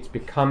it's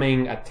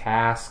becoming a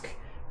task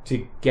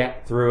to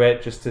get through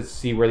it just to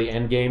see where the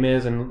end game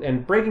is,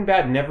 and Breaking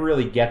Bad never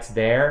really gets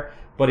there,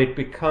 but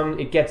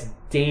it gets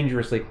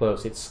dangerously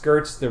close. It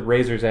skirts the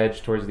razor's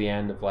edge towards the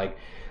end of like,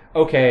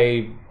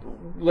 okay,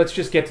 let's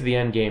just get to the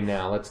end game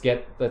now. Let's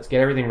get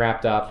everything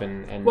wrapped up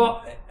and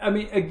well, I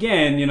mean,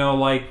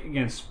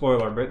 again,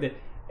 spoiler, but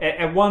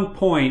at one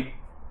point,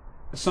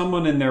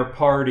 someone in their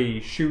party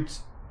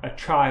shoots a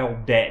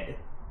child dead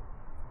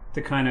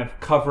to kind of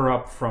cover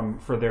up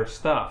for their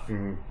stuff,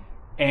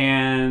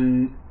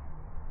 and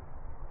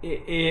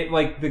it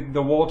like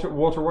the Walter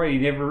White, he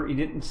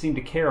didn't seem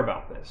to care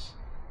about this.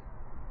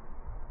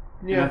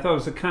 Yeah, and I thought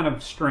it was kind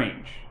of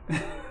strange.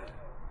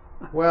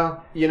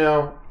 Well,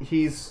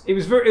 he's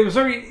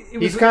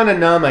kind of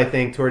numb, I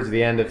think, towards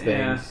the end of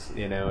things.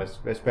 Yeah.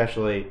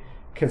 Especially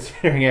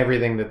considering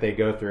everything that they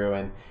go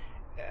through,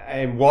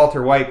 and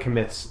Walter White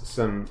commits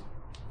some,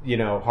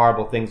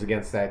 horrible things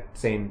against that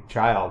same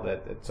child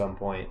at some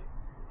point.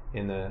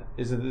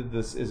 Is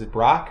it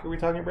Brock? Are we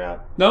talking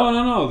about?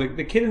 No.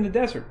 The kid in the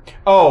desert.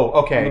 Oh,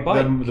 okay.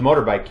 The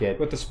motorbike kid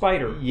with the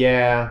spider.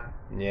 Yeah.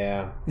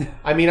 Yeah.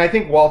 I mean, I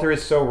think Walter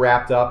is so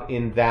wrapped up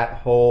in that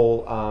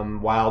whole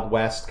Wild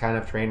West kind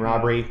of train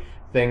robbery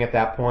thing at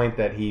that point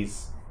that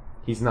he's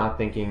not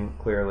thinking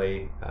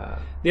clearly.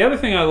 The other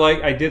thing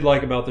I did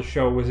like about the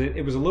show was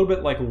it was a little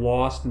bit like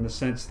Lost in the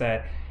sense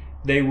that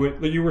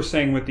you were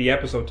saying with the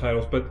episode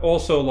titles, but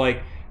also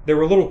like there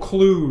were little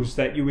clues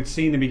that you would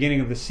see in the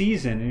beginning of the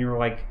season, and you were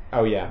like,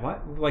 oh yeah,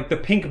 what? Like the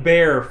pink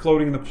bear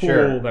floating in the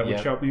pool that would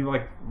yeah. show up, and you were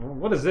like,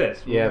 what is this?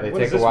 Yeah, they what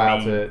take a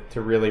while to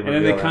really reveal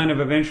and then they it. kind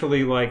of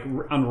eventually like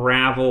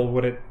unravel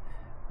what it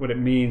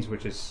means,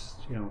 which is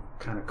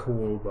kind of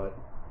cool, but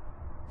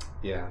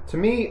yeah, to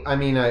me, I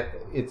mean,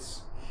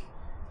 it's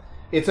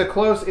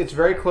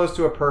very close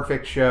to a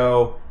perfect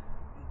show,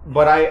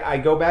 but I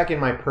go back in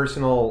my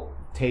personal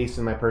taste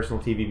and my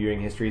personal TV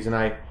viewing histories, and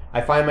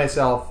I find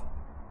myself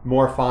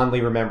more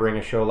fondly remembering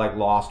a show like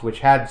Lost,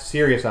 which had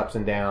serious ups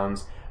and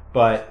downs,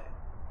 but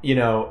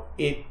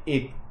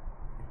it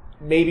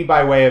maybe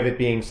by way of it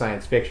being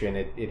science fiction,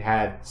 it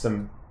had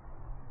some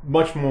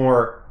much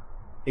more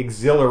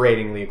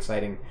exhilaratingly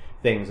exciting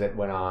things that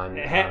went on.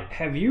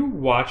 Have you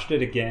watched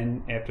it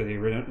again after the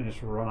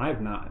initial run? I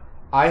have not.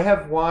 I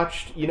have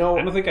watched, I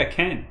don't think I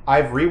can.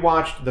 I've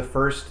rewatched the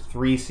first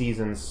 3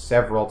 seasons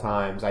several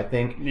times. I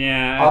think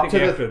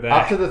after that.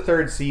 Up to the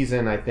 3rd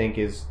season, I think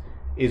is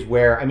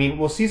where, I mean,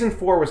 well, season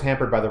 4 was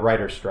hampered by the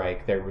writer's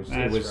strike. It was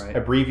right.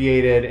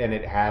 abbreviated, and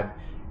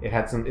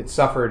it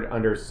suffered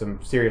under some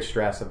serious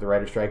stress of the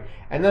writer's strike.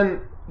 And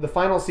then the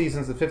final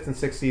seasons, the 5th and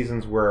 6th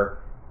seasons,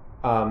 were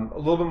a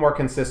little bit more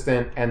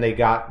consistent, and they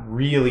got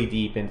really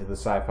deep into the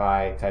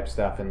sci-fi type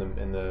stuff in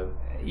the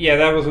yeah,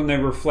 that was when they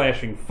were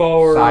flashing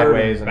forward,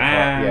 sideways, and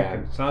back,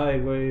 and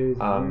sideways.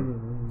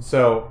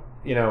 So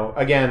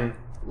again,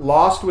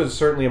 Lost was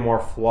certainly a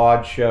more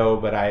flawed show,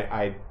 but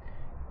I'd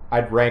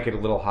rank it a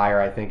little higher.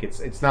 I think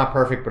it's not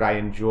perfect, but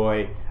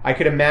I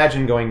could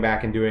imagine going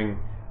back and doing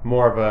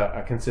more of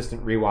a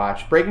consistent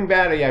rewatch. Breaking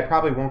Bad, I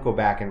probably won't go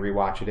back and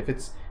rewatch it. If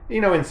it's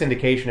in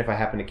syndication, if I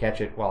happen to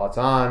catch it while it's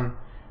on,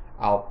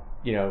 I'll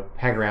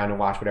hang around and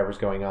watch whatever's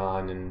going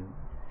on, and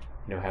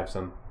have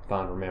some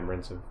fond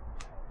remembrance of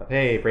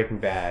hey, Breaking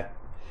Bad.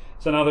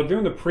 So now they're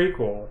doing the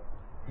prequel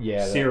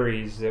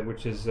series,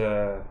 which is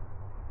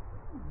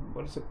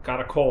what is it?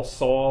 Gotta Call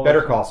Saul.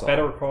 Better Call Saul.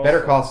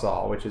 Better Call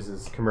Saul, which is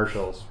his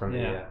commercials from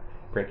the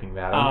Breaking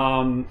Bad.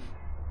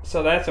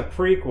 So that's a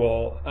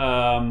prequel.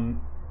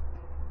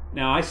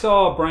 Now I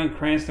saw Bryan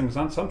Cranston was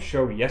on some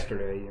show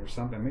yesterday or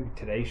something, maybe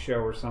Today's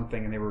Show or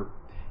something, and they were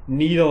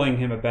needling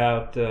him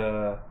about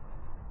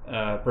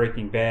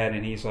Breaking Bad,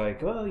 and he's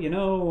like, well,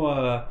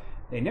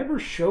 they never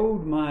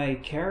showed my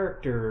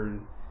character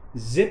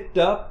zipped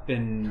up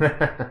and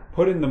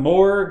put in the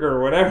morgue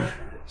or whatever.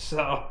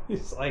 So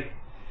he's like,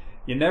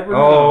 you never know.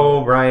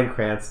 Oh, Bryan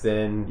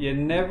Cranston. You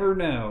never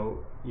know.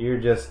 You're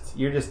just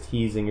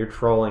teasing. You're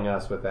trolling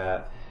us with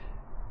that.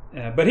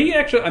 But he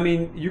actually, I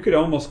mean, you could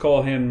almost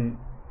call him,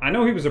 I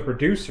know he was a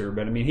producer,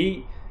 but I mean,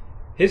 he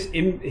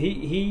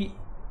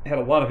had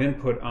a lot of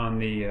input on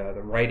the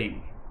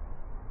writing.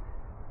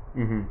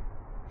 Mm-hmm.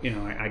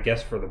 I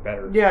guess for the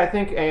better. Yeah, I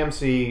think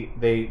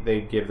AMC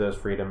they give those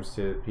freedoms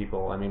to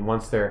people. I mean,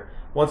 once the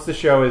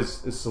show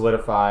is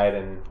solidified,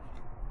 and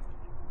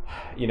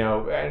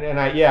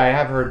I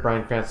have heard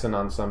Bryan Cranston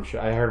on some show.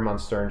 I heard him on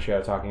Stern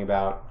Show talking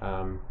about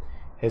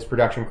his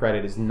production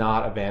credit is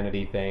not a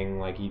vanity thing.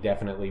 Like, he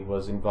definitely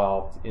was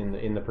involved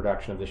in the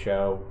production of the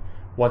show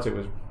once it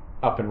was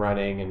up and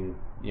running, and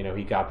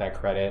he got that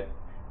credit.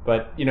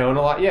 But and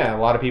a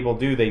lot of people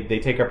do. They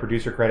take a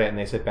producer credit and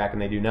they sit back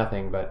and they do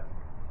nothing. But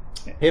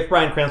if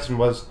Bryan Cranston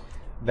was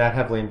that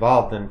heavily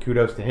involved, then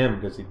kudos to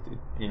him, because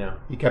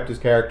he kept his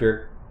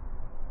character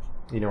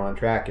on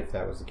track, if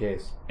that was the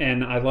case.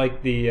 And I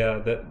like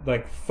the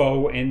like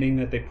faux ending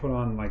that they put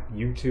on like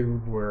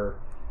YouTube, where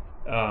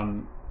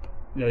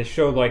they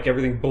showed like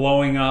everything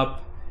blowing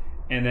up,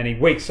 and then he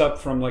wakes up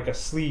from like a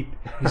sleep.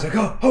 He's like,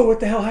 oh, what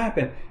the hell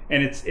happened?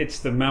 And it's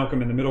the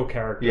Malcolm in the Middle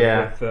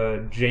character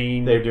with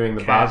Jane. They're doing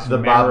the Bob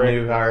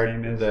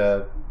Newhart,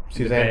 the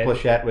Suzanne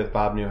Plachette with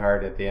Bob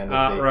Newhart at the end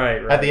of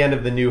at the end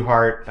of the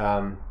Newhart,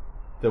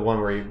 the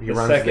one where he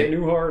runs second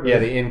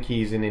Newhart.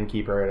 He's an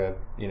innkeeper at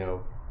a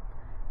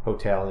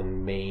hotel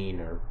in Maine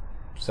or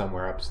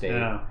somewhere upstate.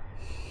 Yeah.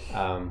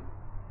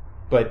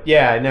 But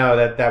yeah, no,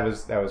 that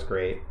was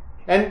great.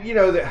 And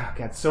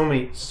God, so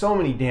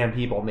many damn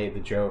people made the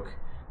joke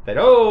that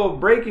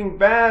Breaking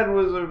Bad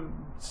was a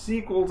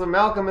sequel to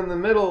Malcolm in the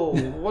Middle.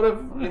 What if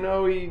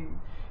he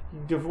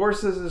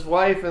divorces his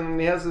wife and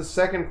he has his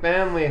second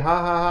family?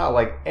 Ha ha ha!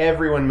 Like,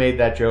 everyone made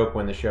that joke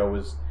when the show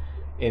was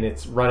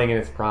running in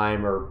its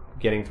prime or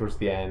getting towards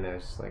the end. I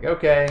was just like,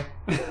 okay,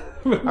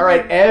 all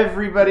right,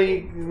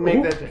 everybody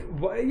make that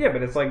joke. Yeah,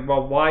 but it's like,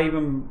 well, why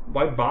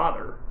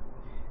bother?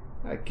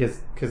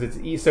 Because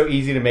it's so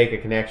easy to make a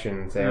connection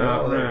and say,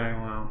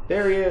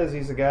 there he is.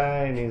 He's a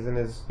guy, and he's in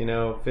his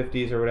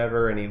 50s or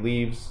whatever, and he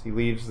leaves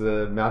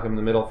the Malcolm in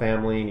the Middle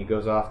family, and he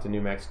goes off to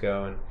New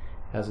Mexico, and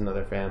has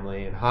another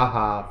family, and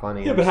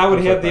funny. Yeah, but how would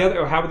he have the other?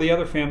 Or how would the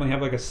other family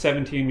have like a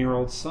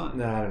 17-year-old son?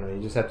 No, I don't know.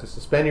 You just have to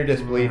suspend your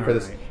disbelief for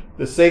Right.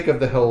 the sake of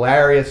the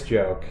hilarious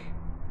joke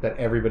that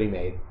everybody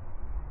made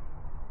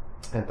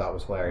and thought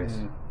was hilarious.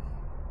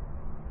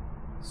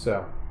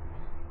 So,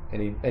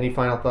 any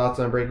final thoughts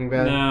on Breaking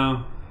Bad?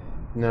 No,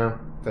 No,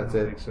 that's I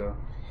it. don't think so.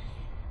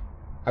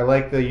 I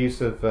like the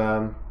use of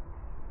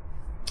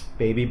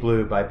Baby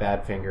Blue by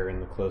Badfinger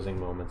in the closing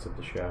moments of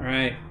the show.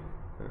 Right.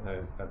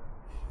 A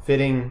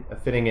fitting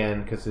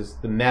end because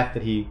the meth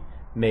that he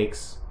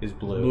makes is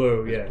blue.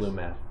 Blue, It's yes. blue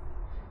meth.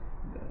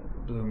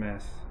 Blue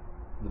meth.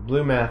 The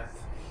blue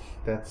meth.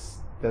 That's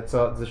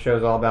all. The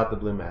show's all about the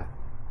blue meth.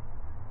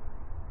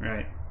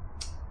 Right.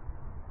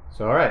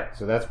 So all right.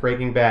 So that's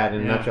Breaking Bad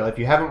in a Yeah. nutshell. If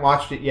you haven't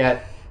watched it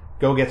yet,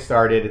 go get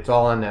started. It's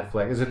all on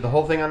Netflix. Is it the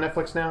whole thing on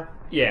Netflix now?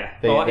 Yeah.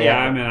 They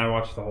yeah. have- I mean, I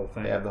watched the whole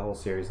thing. They have the whole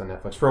series on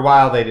Netflix. For a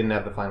while, they didn't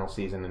have the final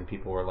season, and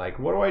people were like,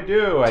 "What do I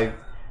do?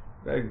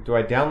 Do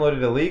I download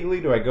it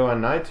illegally? Do I go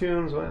on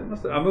iTunes?"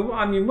 What?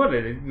 I mean, what?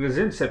 It was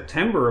in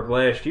September of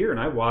last year, and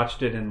I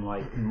watched it in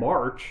like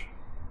March.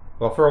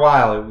 Well, for a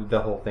while,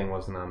 the whole thing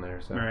wasn't on there.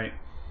 So Right.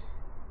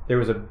 there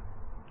was a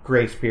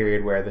grace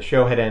period where the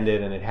show had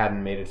ended and it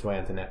hadn't made its way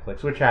onto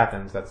Netflix, which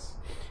happens. That's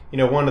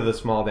one of the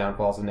small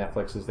downfalls of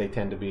Netflix is they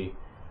tend to be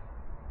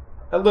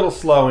a little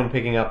slow in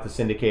picking up the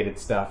syndicated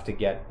stuff to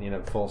get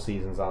full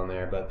seasons on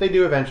there, but they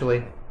do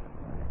eventually.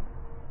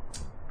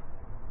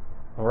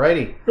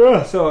 Alrighty.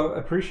 So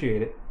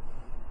appreciate it.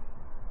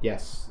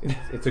 Yes,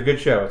 it's a good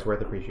show. It's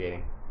worth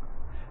appreciating.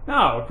 No,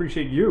 I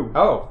appreciate you.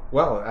 Oh,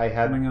 well, I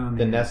had Coming on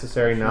the the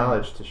necessary show.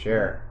 knowledge to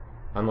share,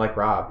 unlike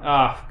Rob.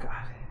 Oh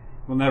God,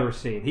 we'll never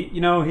see it.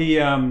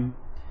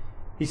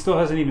 He still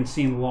hasn't even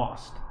seen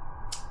Lost.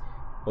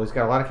 Well, he's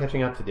got a lot of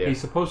catching up to do. He's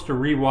supposed to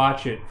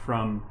rewatch it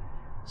from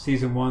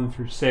season 1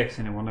 through 6,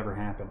 and it will never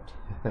happen.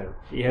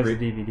 He has the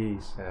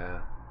DVDs.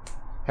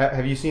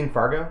 Have you seen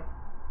Fargo?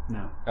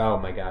 No, Oh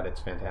my God, it's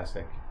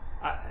fantastic.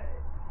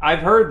 I've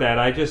heard that.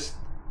 I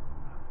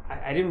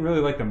didn't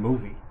really like the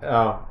movie.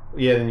 Oh,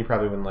 yeah, then you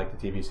probably wouldn't like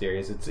the TV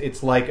series.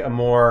 It's like a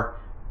more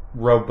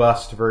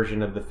robust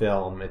version of the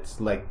film. It's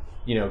like,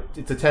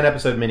 it's a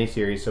 10-episode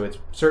miniseries, so it's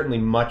certainly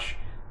much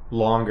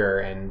longer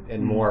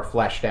and more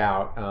fleshed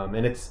out.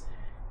 And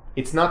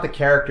it's not the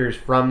characters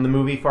from the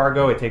movie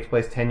Fargo. It takes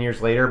place 10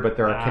 years later, but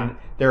there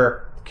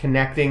are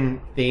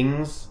connecting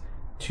things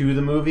to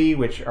the movie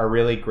which are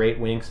really great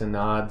winks and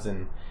nods,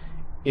 and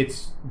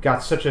it's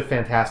got such a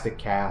fantastic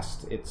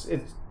cast. It's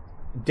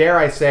dare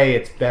I say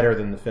it's better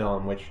than the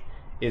film, which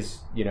is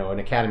an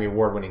Academy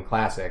Award-winning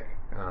classic.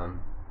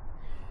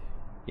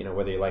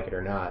 Whether you like it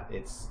or not,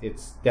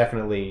 it's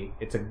definitely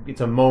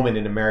it's a moment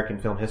in American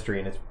film history,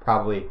 and it's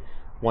probably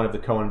one of the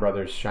Coen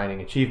brothers'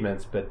 shining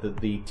achievements. But the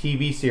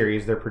TV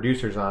series, they're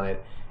producers on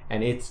it,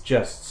 and it's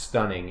just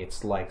stunning.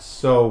 It's like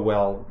so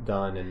well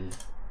done, and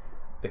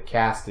the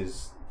cast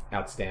is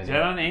outstanding. Is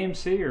that on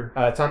AMC or?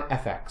 It's on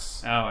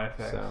FX. Oh,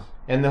 FX. So,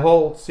 and the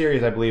whole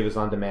series, I believe, is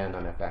on demand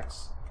on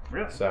FX.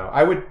 Really? So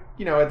I would,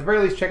 at the very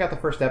least, check out the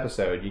first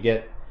episode. You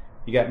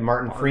got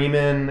Martin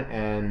Freeman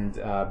and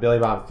Billy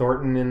Bob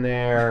Thornton in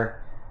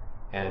there,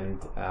 and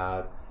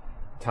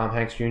Tom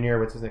Hanks Jr.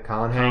 What's his name?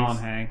 Colin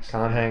Hanks.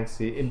 Colin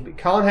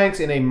Hanks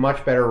in a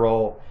much better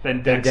role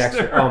Than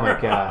Dexter. Oh my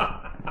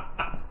God!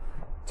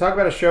 Talk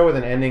about a show with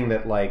an ending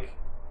that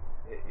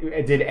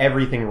it did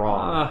everything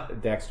wrong.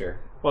 Dexter.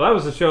 Well, that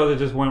was a show that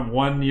just went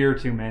 1 year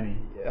too many.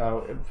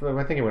 I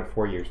think it went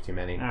 4 years too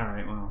many. All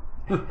right, well.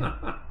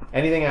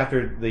 Anything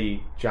after the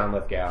John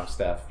Lithgow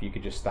stuff, you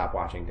could just stop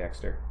watching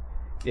Dexter.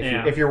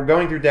 Yeah. If you're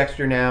going through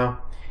Dexter now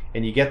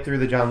and you get through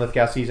the John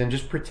Lithgow season,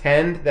 just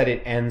pretend that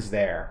it ends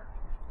there,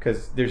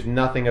 because there's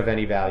nothing of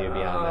any value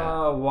beyond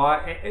that.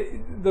 Why?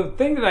 The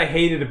thing that I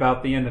hated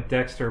about the end of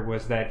Dexter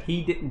was that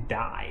he didn't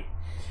die.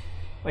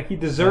 Like, he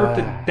deserved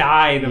to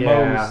die the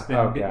most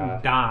and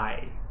didn't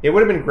die. It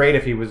would have been great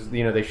if he was,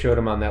 they showed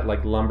him on that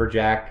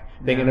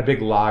lumberjack thing, and a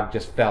big log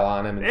just fell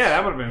on him and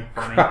that would have been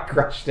funny.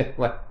 crushed him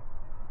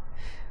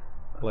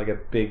like a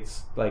big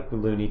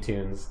Looney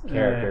Tunes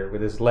character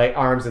with his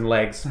arms and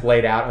legs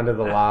splayed out under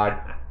the log.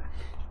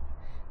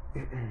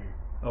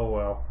 Oh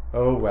well.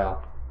 Oh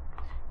well.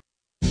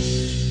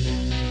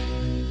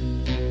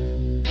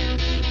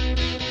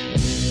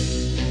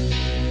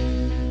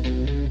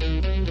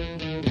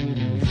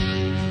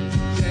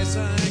 Yes,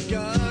 I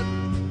got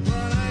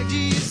what I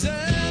deserve.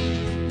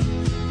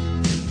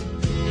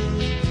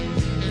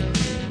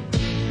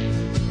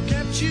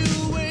 Kept you